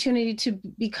the opportunity to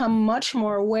become much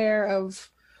more aware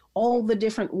of all the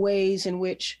different ways in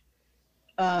which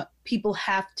people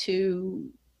have to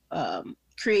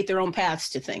create their own paths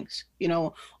to things,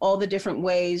 all the different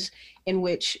ways in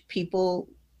which people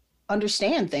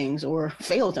understand things or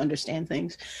fail to understand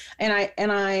things. And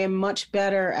I am much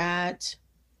better at,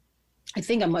 I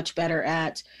think I'm much better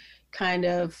at kind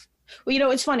of,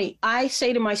 it's funny. I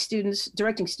say to my students,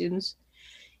 directing students,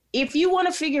 if you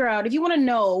want to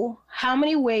know how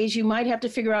many ways you might have to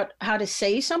figure out how to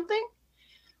say something,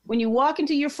 when you walk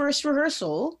into your first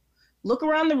rehearsal, look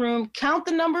around the room, count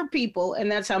the number of people,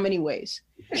 and that's how many ways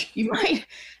you might.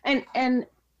 And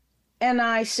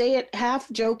I say it half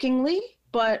jokingly,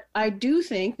 but I do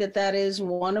think that is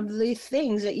one of the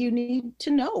things that you need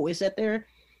to know, is that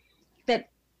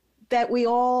that we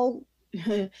all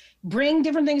bring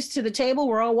different things to the table.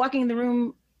 We're all walking in the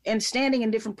room and standing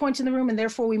in different points in the room, and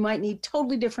therefore we might need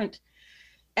totally different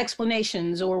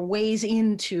explanations or ways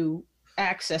into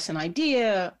access an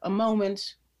idea, a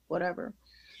moment, whatever.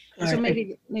 So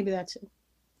maybe that's it.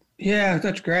 Yeah,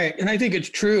 that's great. And I think it's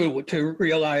true to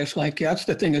realize, that's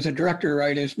the thing as a director,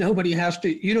 right, is nobody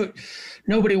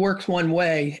works one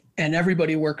way and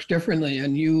everybody works differently.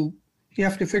 And you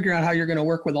have to figure out how you're going to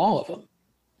work with all of them,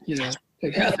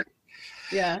 together.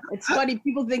 Yeah, it's funny.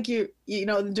 People think you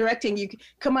know, directing, you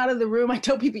come out of the room. I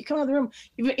tell people, you come out of the room.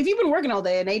 If you've been working all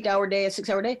day, an 8-hour day, a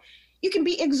 6-hour day, you can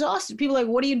be exhausted. People are like,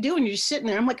 what are you doing? You're just sitting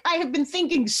there. I'm like, I have been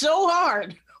thinking so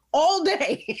hard all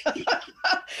day,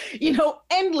 you know,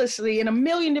 endlessly in a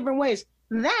million different ways.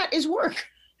 That is work.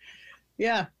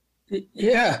 Yeah.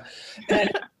 Yeah. And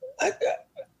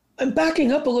I'm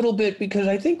backing up a little bit because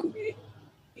I think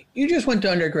you just went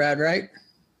to undergrad, right?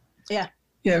 Yeah.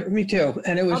 Yeah, me too.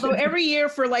 And it was. Although every year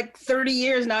for like 30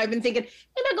 years now, I've been thinking,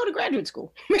 maybe I'll go to graduate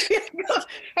school.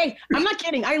 Hey, I'm not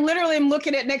kidding. I literally am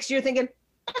looking at next year thinking,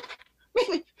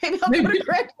 maybe I'll go to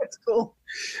graduate school.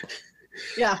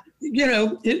 Yeah. You know,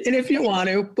 and if you want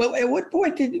to, but at what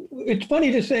point it's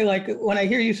funny to say, like, when I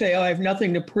hear you say, oh, I have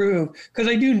nothing to prove, because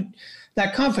I do,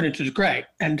 that confidence is great.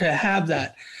 And to have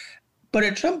that. But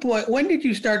at some point, when did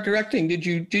you start directing? Did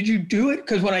you do it?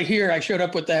 Because when I hear I showed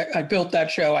up with that, I built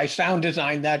that show, I sound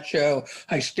designed that show,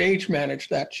 I stage managed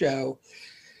that show.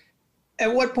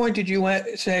 At what point did you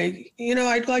say, you know,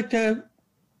 I'd like to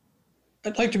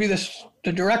be the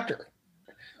director?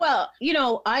 Well, you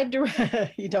know,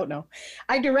 you don't know.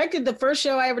 I directed the first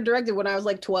show I ever directed when I was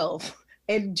like 12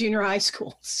 in junior high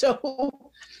school. So,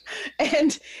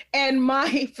 and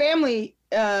my family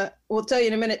will tell you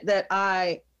in a minute that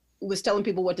I was telling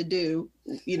people what to do,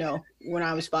 you know, when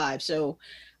I was 5. So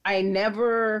I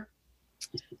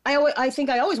think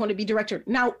I always wanted to be director.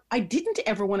 Now, I didn't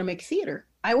ever want to make theater.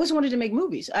 I always wanted to make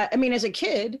movies. I mean, as a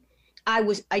kid, I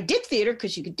did theater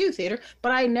because you could do theater,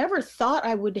 but I never thought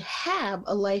I would have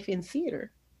a life in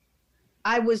theater.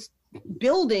 I was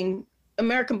building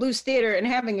American Blues Theater and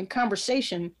having a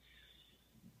conversation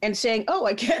and saying, oh,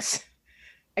 I guess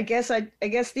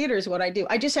theater is what I do.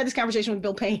 I just had this conversation with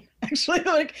Bill Payne, actually.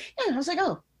 Like, yeah, I was like,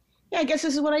 oh, yeah, I guess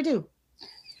this is what I do.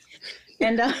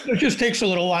 And it just takes a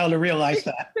little while to realize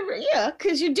that. Yeah,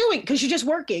 because you're just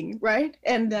working, right?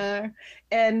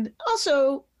 And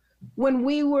also, when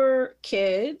we were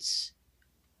kids,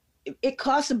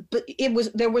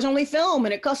 there was only film,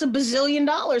 and it cost $1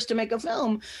 bazillion to make a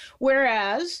film,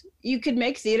 whereas you could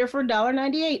make theater for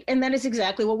 $1.98, and that is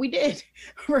exactly what we did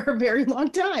for a very long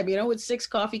time, you know, with 6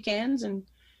 coffee cans. And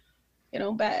you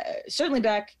know, certainly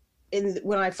back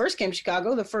when I first came to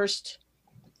Chicago, the first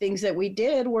things that we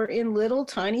did were in little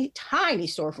tiny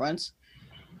storefronts,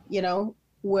 you know,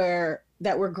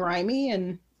 that were grimy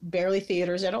and barely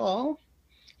theaters at all.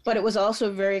 But it was also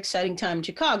a very exciting time in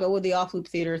Chicago where the off-loop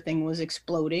theater thing was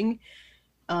exploding.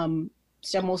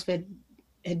 Steppenwolf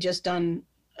had just done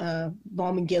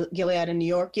Balm and Gilead in New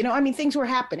York. You know, I mean, things were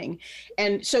happening.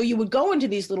 And so you would go into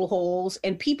these little holes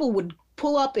and people would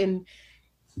pull up in,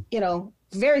 you know,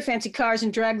 very fancy cars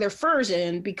and drag their furs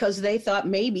in because they thought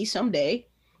maybe someday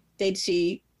they'd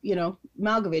see, you know,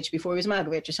 Malkovich before he was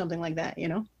Malkovich or something like that, you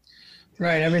know?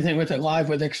 Right. Everything was alive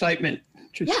with excitement.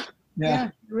 Yeah,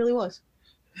 it really was.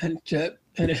 And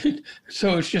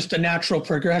so it's just a natural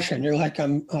progression. You're like,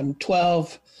 I'm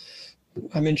 12,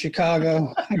 I'm in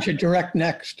Chicago, I should direct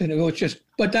next. And it was just,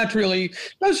 but that really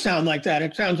does sound like that.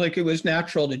 It sounds like it was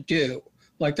natural to do.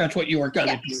 Like that's what you were going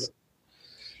to do.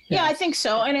 Yeah, I think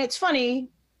so. And it's funny.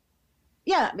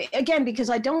 Yeah, again, because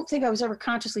I don't think I was ever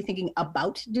consciously thinking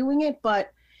about doing it,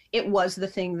 but it was the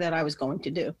thing that I was going to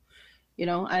do. You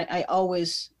know, I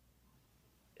always,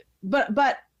 but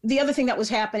the other thing that was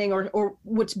happening or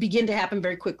would begin to happen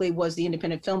very quickly was the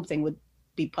independent film thing would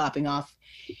be popping off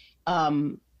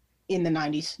in the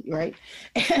 90s, right?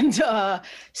 And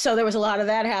so there was a lot of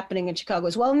that happening in Chicago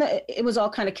as well. And it was all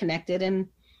kind of connected. And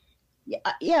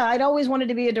yeah, I'd always wanted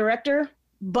to be a director,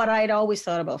 but I'd always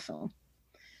thought about film.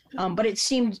 But it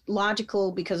seemed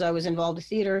logical because I was involved with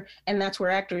theater and that's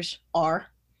where actors are,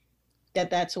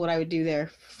 that's what I would do there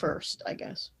first, I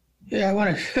guess. Yeah, I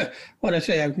want to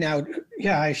say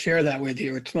I share that with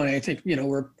you. It's funny. I think, you know,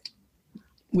 we're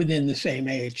within the same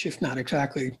age, if not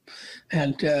exactly.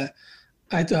 And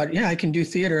I thought, yeah, I can do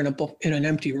theater in an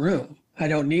empty room. I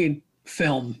don't need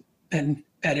film and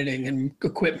editing and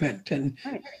equipment and,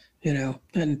 right. You know,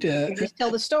 and just tell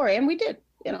the story. And we did,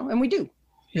 you know, and we do.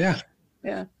 Yeah.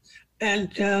 Yeah.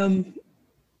 And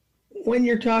when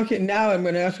you're talking now, I'm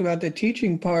going to ask about the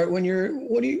teaching part. What are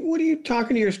you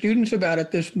talking to your students about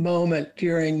at this moment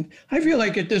I feel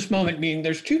like at this moment, meaning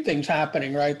there's 2 things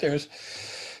happening, right? There's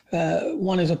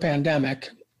one is a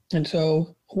pandemic. And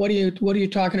so what are you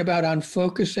talking about on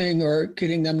focusing or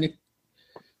getting them to,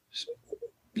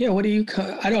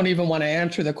 I don't even want to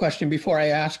answer the question before I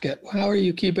ask it. How are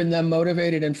you keeping them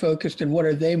motivated and focused and what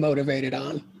are they motivated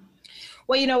on?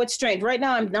 Well, you know, it's strange. Right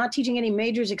now, I'm not teaching any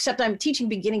majors, except I'm teaching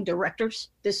beginning directors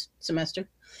this semester.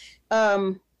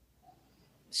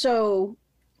 So,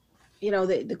 you know,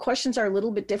 the questions are a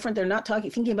little bit different. They're not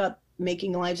thinking about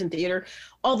making lives in theater.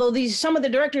 Although some of the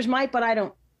directors might, but I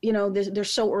don't, they're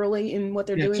so early in what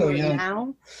they're doing right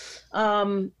now.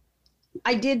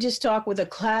 I did just talk with a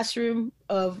classroom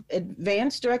of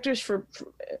advanced directors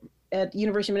at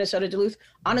University of Minnesota Duluth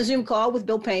on a Zoom call with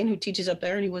Bill Payne, who teaches up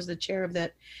there, and he was the chair of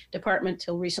that department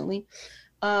till recently.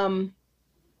 And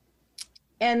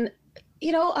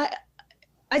I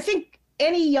think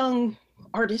any young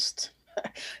artist,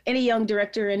 any young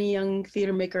director, any young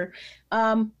theater maker,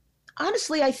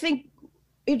 honestly, I think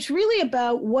it's really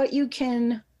about what you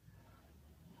can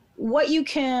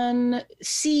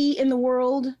see in the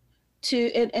world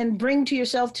and bring to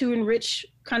yourself to enrich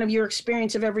kind of your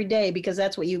experience of every day, because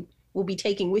that's what you will be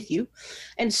taking with you.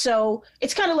 And so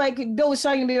it's kind of like Bill was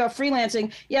talking to me about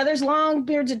freelancing. Yeah, there's long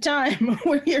periods of time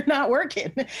when you're not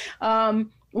working.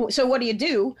 So what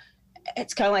do?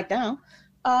 It's kind of like now.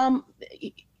 I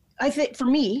think for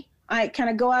me, I kind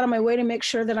of go out of my way to make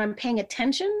sure that I'm paying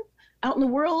attention out in the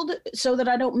world so that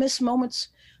I don't miss moments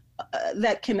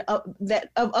that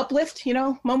uplift,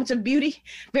 moments of beauty,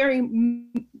 very,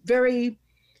 very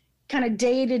kind of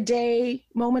day-to-day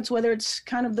moments, whether it's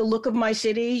kind of the look of my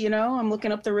city, I'm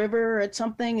looking up the river at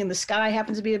something and the sky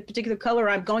happens to be a particular color.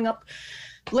 I'm going up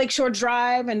Lakeshore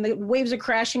Drive and the waves are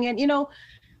crashing in,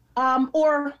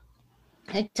 or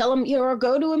I tell them, or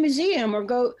go to a museum or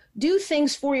go do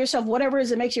things for yourself, whatever it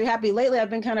is that makes you happy. Lately, I've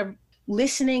been kind of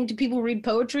listening to people read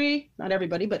poetry, not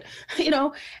everybody, but,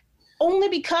 only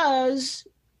because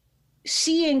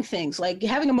seeing things, like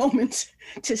having a moment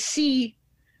to see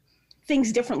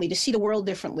things differently, to see the world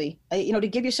differently, to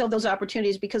give yourself those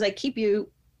opportunities, because they keep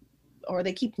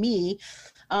me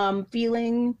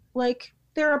feeling like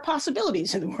there are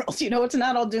possibilities in the world. It's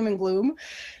not all doom and gloom.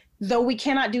 Though we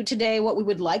cannot do today what we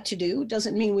would like to do,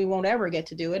 doesn't mean we won't ever get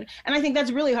to do it. And I think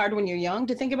that's really hard when you're young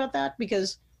to think about that,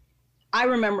 because I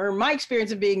remember my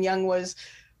experience of being young was,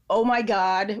 oh my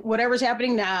God, whatever's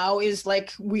happening now is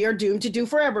like we are doomed to do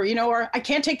forever, or I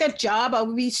can't take that job.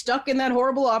 I'll be stuck in that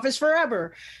horrible office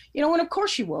forever, and of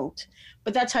course you won't.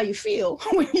 But that's how you feel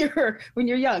when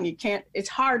you're young. You can't. It's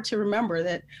hard to remember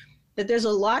that there's a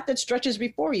lot that stretches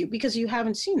before you because you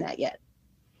haven't seen that yet,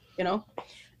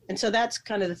 And so that's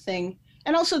kind of the thing.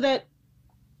 And also that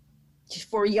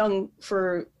for young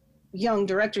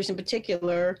directors in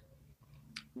particular,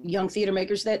 young theater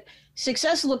makers, that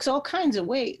success looks all kinds of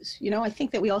ways. I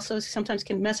think that we also sometimes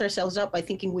can mess ourselves up by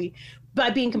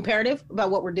being comparative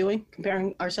about what we're doing,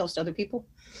 comparing ourselves to other people.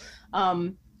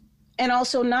 And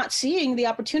also not seeing the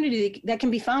opportunity that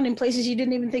can be found in places you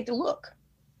didn't even think to look.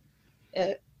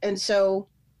 And so,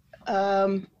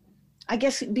 I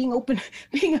guess being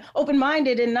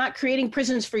open-minded and not creating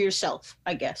prisons for yourself,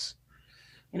 I guess.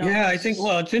 Yeah, I think,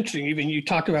 it's interesting. Even you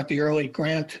talked about the early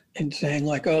grant and saying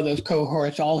like, oh, those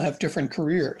cohorts all have different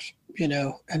careers,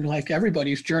 and like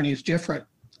everybody's journey is different.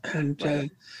 And, right.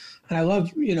 And I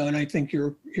love, and I think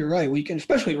you're right. We can,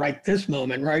 especially right this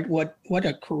moment, right? What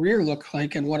a career looks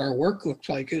like and what our work looks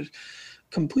like is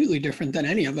completely different than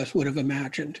any of us would have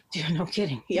imagined. Yeah, no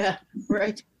kidding. Yeah,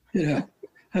 right.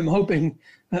 I'm hoping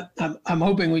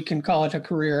we can call it a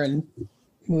career and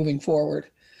moving forward.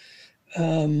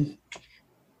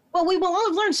 Well, we will all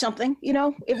have learned something,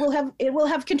 it will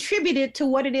have contributed to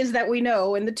what it is that we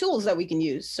know and the tools that we can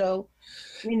use. So,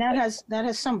 that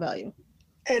has some value.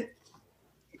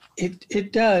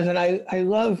 It does. And I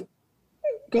love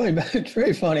going back. It's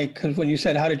very funny because when you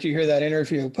said, how did you hear that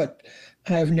interview? But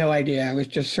I have no idea. I was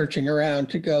just searching around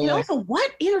to go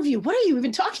what interview? What are you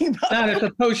even talking about? Not at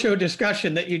the post-show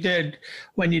discussion that you did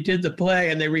when you did the play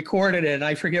and they recorded it. And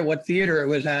I forget what theater it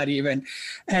was at even.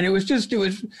 And I was just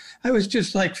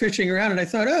like fishing around and I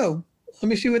thought, oh, let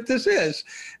me see what this is.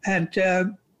 And,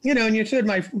 and you said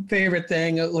my favorite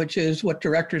thing, which is what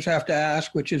directors have to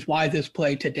ask, which is why this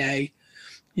play today,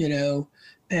 and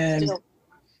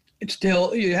it's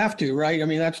still, you have to, right? I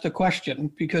mean, that's the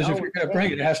question, because if you're going to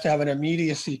bring it, it has to have an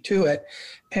immediacy to it.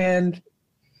 And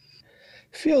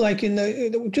I feel like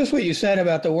just what you said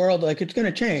about the world, like it's going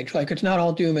to change, like it's not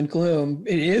all doom and gloom.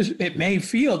 It may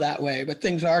feel that way, but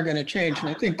things are going to change. And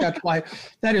I think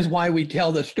that is why we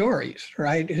tell the stories,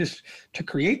 right? Is to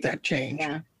create that change.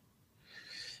 Yeah.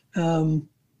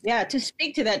 To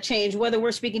speak to that change, whether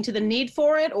we're speaking to the need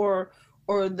for it or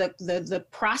the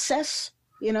process,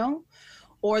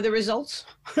 or the results.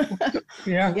 Or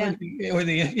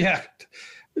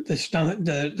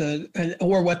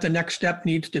what the next step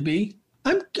needs to be.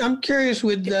 I'm curious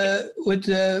with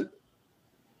the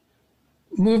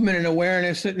movement and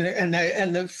awareness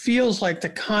and the feels like the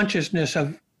consciousness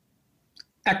of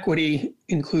equity,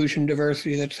 inclusion,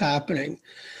 diversity that's happening.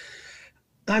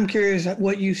 I'm curious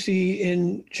what you see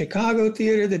in Chicago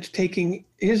theater that's taking,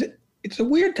 it's a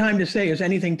weird time to say, is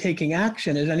anything taking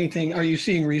action? Are you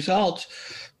seeing results?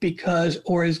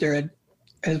 Or is there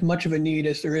as much of a need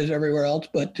as there is everywhere else?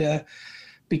 But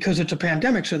because it's a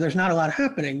pandemic, so there's not a lot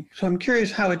happening. So I'm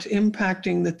curious how it's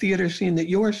impacting the theater scene that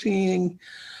you're seeing,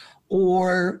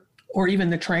 or even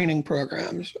the training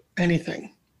programs,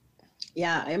 anything.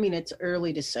 Yeah, I mean, it's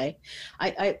early to say.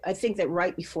 I think that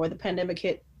right before the pandemic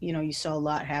hit, you saw a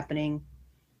lot happening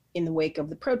in the wake of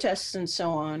the protests and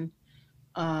so on.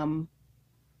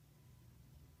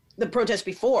 The protests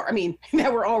before, I mean,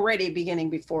 that were already beginning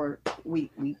before we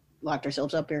locked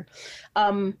ourselves up here.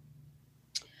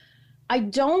 I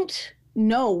don't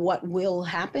know what will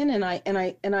happen, and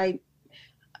I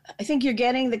think you're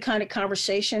getting the kind of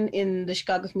conversation in the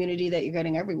Chicago community that you're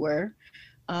getting everywhere.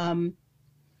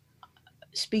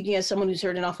 Speaking as someone who's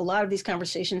heard an awful lot of these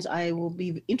conversations, I will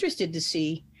be interested to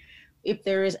see if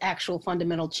there is actual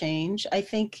fundamental change. I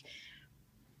think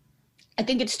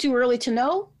it's too early to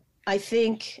know. I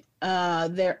think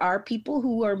there are people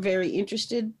who are very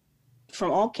interested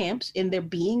from all camps in there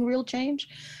being real change.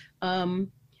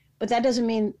 But that doesn't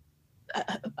mean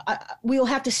we'll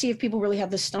have to see if people really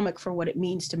have the stomach for what it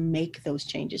means to make those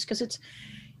changes. Because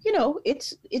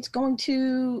it's going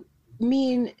to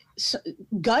mean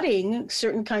gutting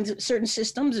certain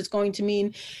systems. It's going to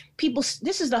mean people,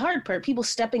 this is the hard part, people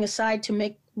stepping aside to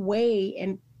make way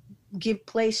and give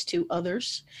place to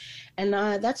others. And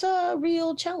that's a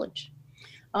real challenge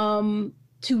to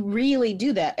really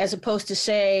do that, as opposed to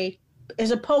saying,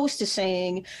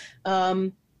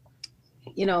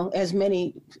 as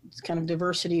many kind of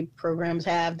diversity programs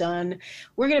have done,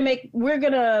 we're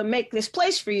gonna make this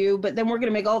place for you, but then we're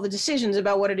gonna make all the decisions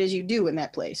about what it is you do in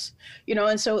that place,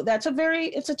 and so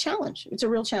it's a challenge. It's a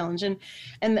real challenge. And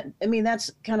I mean,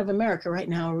 that's kind of America right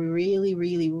now. Are we really,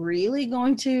 really, really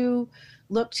going to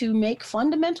look to make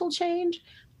fundamental change?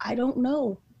 I don't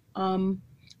know.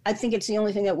 I think it's the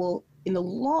only thing that will, in the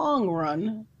long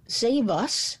run, save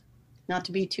us, not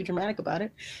to be too dramatic about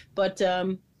it, but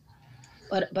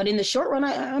in the short run,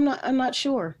 I'm not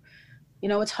sure.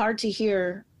 It's hard to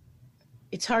hear.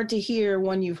 It's hard to hear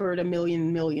when you've heard a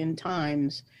million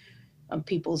times of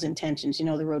people's intentions.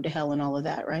 The road to hell and all of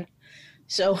that, right?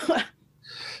 So.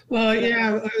 Well,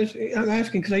 yeah, I'm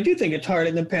asking because I do think it's hard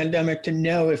in the pandemic to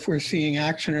know if we're seeing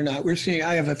action or not.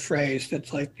 I have a phrase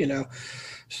that's like,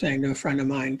 saying to a friend of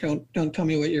mine, don't tell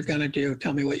me what you're going to do.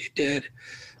 Tell me what you did.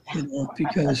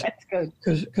 Because that's good.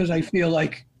 Because I feel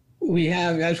like we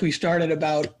have, as we started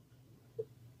about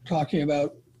talking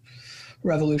about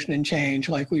revolution and change,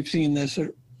 like we've seen this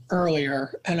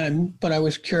earlier, but I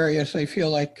was curious. I feel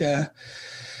like,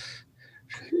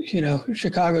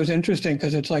 Chicago's interesting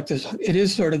because it's like this, it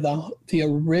is sort of the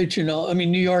original, I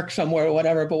mean, New York somewhere or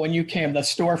whatever, but when you came, the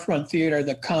storefront theater,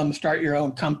 the start your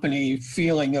own company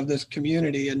feeling of this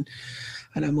community. And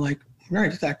I'm like,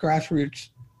 right, it's that grassroots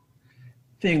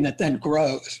thing that then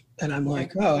grows. And I'm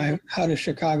like, how does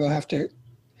Chicago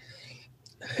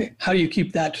how do you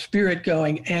keep that spirit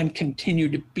going and continue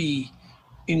to be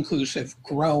inclusive,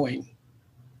 growing,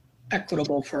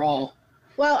 equitable for all?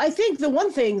 Well, I think the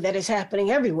one thing that is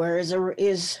happening everywhere is a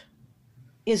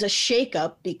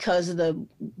shakeup, because the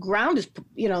ground is,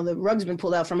 the rug's been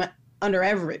pulled out from under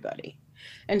everybody.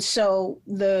 And so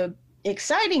the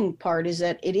exciting part is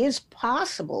that it is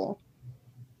possible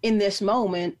in this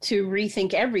moment to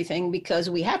rethink everything, because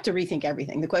we have to rethink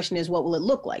everything. The question is, what will it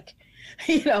look like,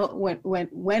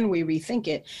 when we rethink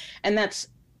it? And that's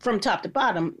from top to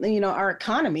bottom. Our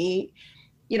economy,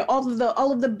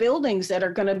 all of the buildings that are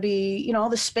going to be, all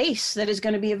the space that is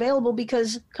going to be available,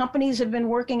 because companies have been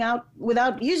working out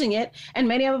without using it. And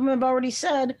many of them have already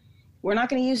said, we're not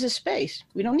going to use this space.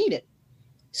 We don't need it.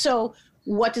 So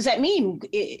what does that mean?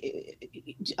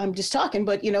 I'm just talking,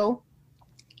 but,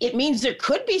 it means there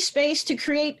could be space to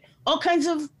create all kinds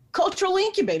of cultural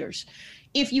incubators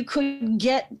if you could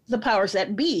get the powers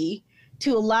that be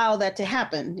to allow that to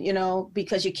happen,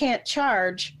 because you can't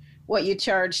charge what you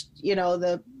charged,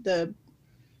 the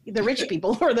rich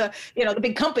people or the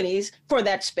big companies for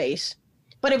that space.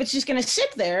 But if it's just going to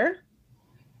sit there,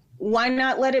 why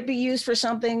not let it be used for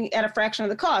something at a fraction of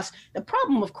the cost? The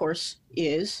problem, of course,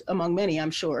 is, among many, I'm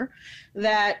sure,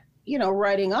 that,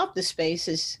 writing off the space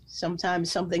is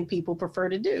sometimes something people prefer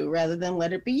to do rather than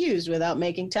let it be used without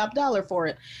making top dollar for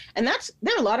it. And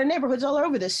there are a lot of neighborhoods all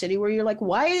over this city where you're like,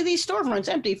 why are these storefronts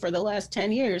empty for the last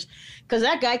 10 years? Because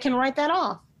that guy can write that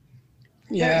off.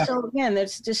 Yeah. So again,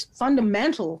 there's just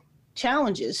fundamental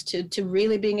challenges to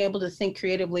really being able to think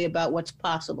creatively about what's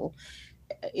possible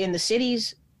in the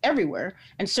cities everywhere.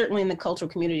 And certainly in the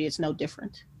cultural community, it's no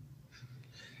different.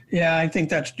 Yeah, I think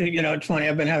that's, it's funny.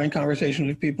 I've been having conversations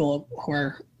with people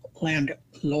where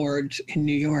landlords in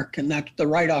New York, and that's the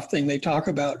write-off thing they talk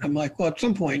about. I'm like, well, at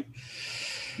some point,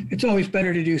 it's always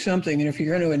better to do something. And if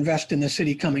you're going to invest in the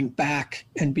city coming back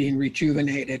and being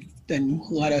rejuvenated, then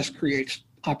let us create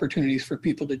opportunities for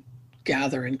people to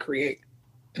gather and create.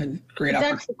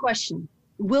 That's the question.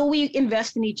 Will we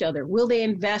invest in each other? Will they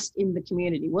invest in the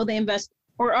community? Will they invest,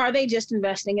 or are they just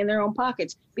investing in their own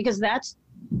pockets? Because that's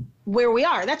where we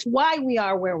are. That's why we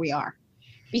are where we are.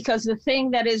 Because the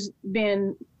thing that has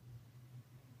been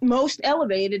most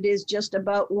elevated is just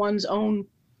about one's own,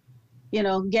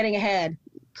 getting ahead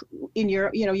in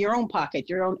your own pocket,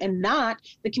 and not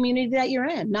the community that you're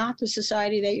in, not the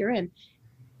society that you're in.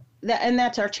 And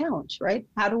that's our challenge, right?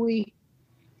 How do we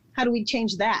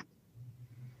change that?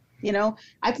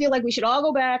 I feel like we should all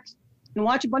go back and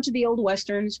watch a bunch of the old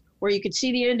Westerns where you could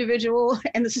see the individual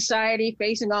and the society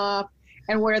facing off,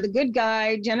 and where the good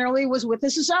guy generally was with the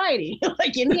society,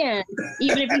 like in the end,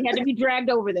 even if he had to be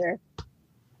dragged over there.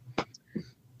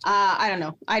 I don't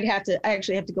know. I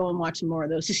actually have to go and watch some more of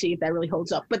those to see if that really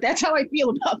holds up. But that's how I feel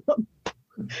about them.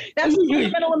 That's the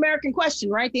fundamental American question,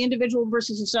 right? The individual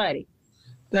versus society.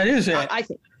 That is it. I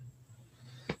think.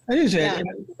 That is it.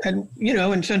 Yeah.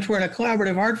 And since we're in a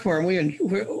collaborative art form,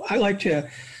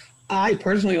 I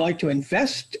personally like to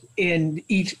invest in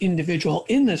each individual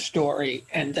in the story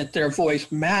and that their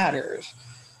voice matters.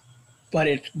 But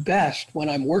it's best when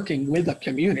I'm working with a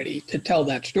community to tell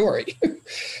that story.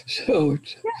 So,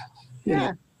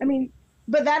 yeah. I mean,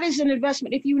 but that is an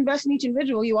investment. If you invest in each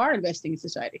individual, you are investing in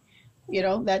society.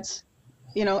 That's,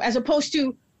 as opposed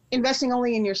to investing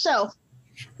only in yourself,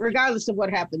 regardless of what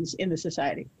happens in the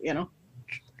society,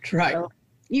 That's right. So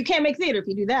you can't make theater if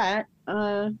you do that.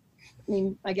 I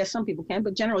guess some people can,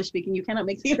 but generally speaking, you cannot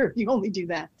make theater if you only do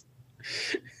that.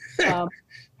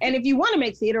 And if you want to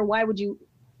make theater, why would you?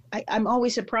 I'm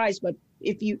always surprised, but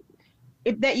if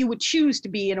that you would choose to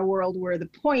be in a world where the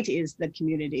point is the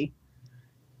community,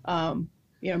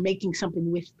 making something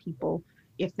with people,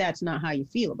 if that's not how you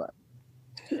feel about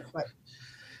it. But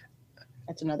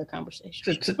that's another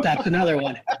conversation. That's another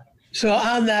one. So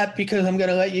on that, because I'm going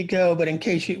to let you go, but in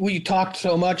case you talked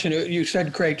so much and you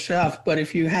said great stuff, but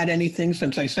if you had anything,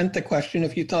 since I sent the question,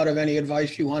 if you thought of any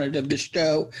advice you wanted to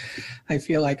bestow, I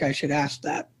feel like I should ask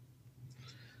that.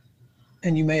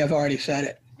 And you may have already said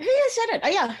it. Yeah, I said it.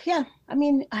 Yeah. I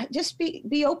mean, just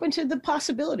be open to the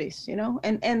possibilities,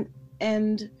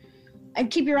 and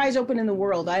keep your eyes open in the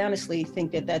world. I honestly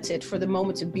think that that's it for the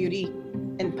moments of beauty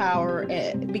and power,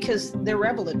 because they're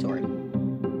revelatory.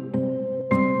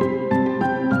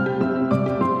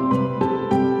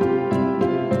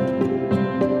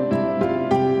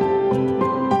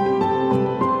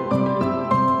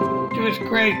 It was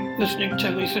great listening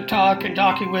to Lisa talk and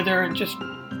talking with her, and just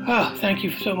thank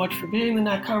you so much for being in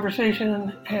that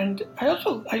conversation. And I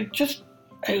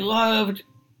loved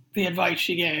the advice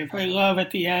she gave. I love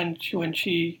at the end when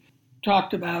she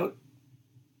talked about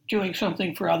doing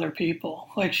something for other people,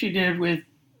 like she did with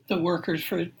the workers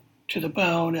to the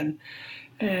bone,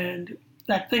 and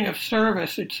that thing of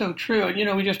service. It's so true.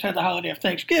 And we just had the holiday of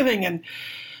Thanksgiving, and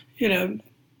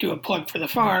do a plug for the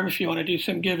farm if you want to do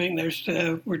some giving.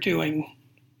 We're doing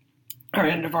our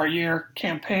end of our year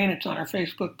campaign. It's on our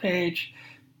Facebook page,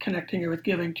 Connecting It with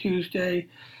Giving Tuesday.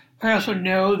 I also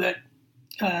know that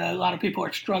a lot of people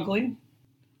are struggling,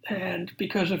 and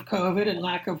because of COVID and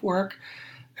lack of work,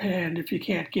 and if you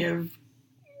can't give,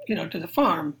 to the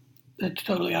farm, it's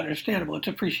totally understandable. It's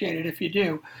appreciated if you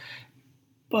do.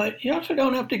 But you also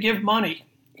don't have to give money.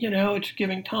 It's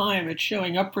giving time. It's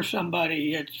showing up for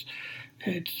somebody.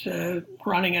 It's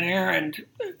running an errand,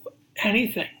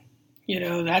 anything.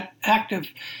 That act of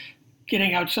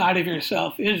getting outside of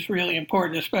yourself is really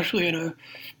important, especially in a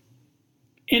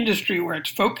industry where it's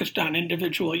focused on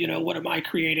individual, what am I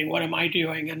creating? What am I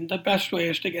doing? And the best way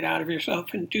is to get out of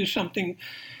yourself and do something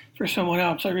for someone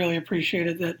else. I really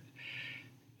appreciated that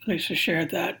Lisa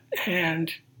shared that. And,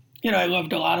 I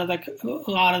loved a lot of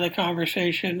the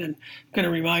conversation, and I'm going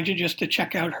to remind you just to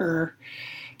check out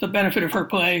the benefit of her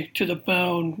play, To the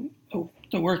Bone,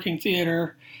 the Working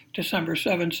Theater, December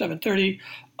 7th, 7:30.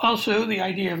 Also, the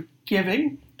idea of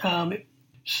giving.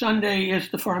 Sunday is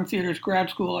the Farm Theater's grad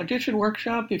school audition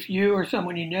workshop. If you or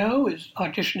someone you know is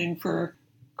auditioning for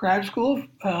grad school,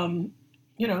 tell them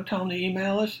to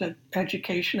email us at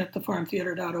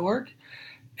education@thefarmtheater.org.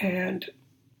 And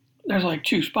there's like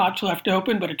 2 spots left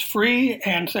open, but it's free.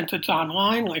 And since it's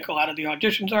online, like a lot of the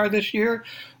auditions are this year,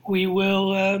 we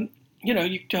will,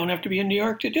 you don't have to be in New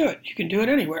York to do it. You can do it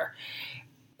anywhere.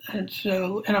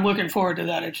 And I'm looking forward to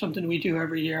that. It's something we do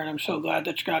every year, and I'm so glad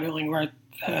that Scott Illingworth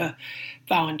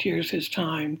volunteers his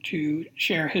time to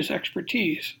share his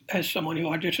expertise as someone who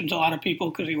auditions a lot of people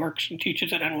because he works and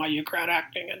teaches at NYU grad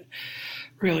acting, and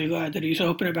really glad that he's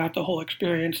open about the whole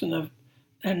experience and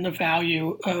the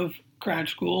value of grad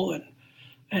school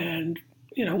and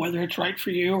whether it's right for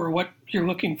you or what you're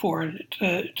looking for.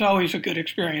 It's always a good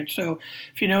experience. So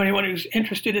if you know anyone who's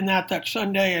interested in that, that's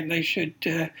Sunday, and they should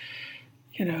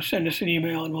send us an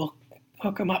email and we'll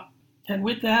hook them up. And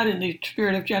with that, in the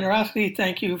spirit of generosity,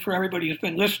 thank you for everybody who's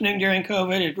been listening during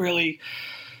COVID. It really,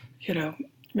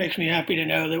 makes me happy to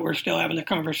know that we're still having the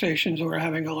conversations. We're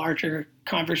having a larger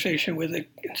conversation with it,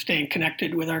 staying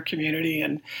connected with our community,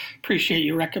 and appreciate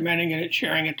you recommending it and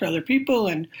sharing it to other people.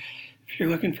 And if you're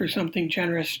looking for something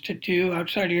generous to do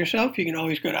outside of yourself, you can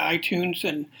always go to iTunes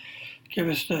and give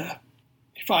us the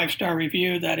 5-star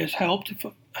review. That has helped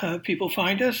people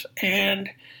find us. And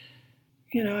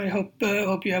I hope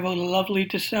you have a lovely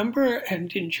December and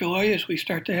enjoy as we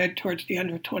start to head towards the end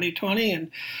of 2020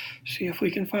 and see if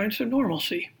we can find some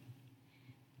normalcy.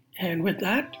 And with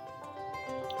that,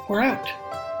 we're out.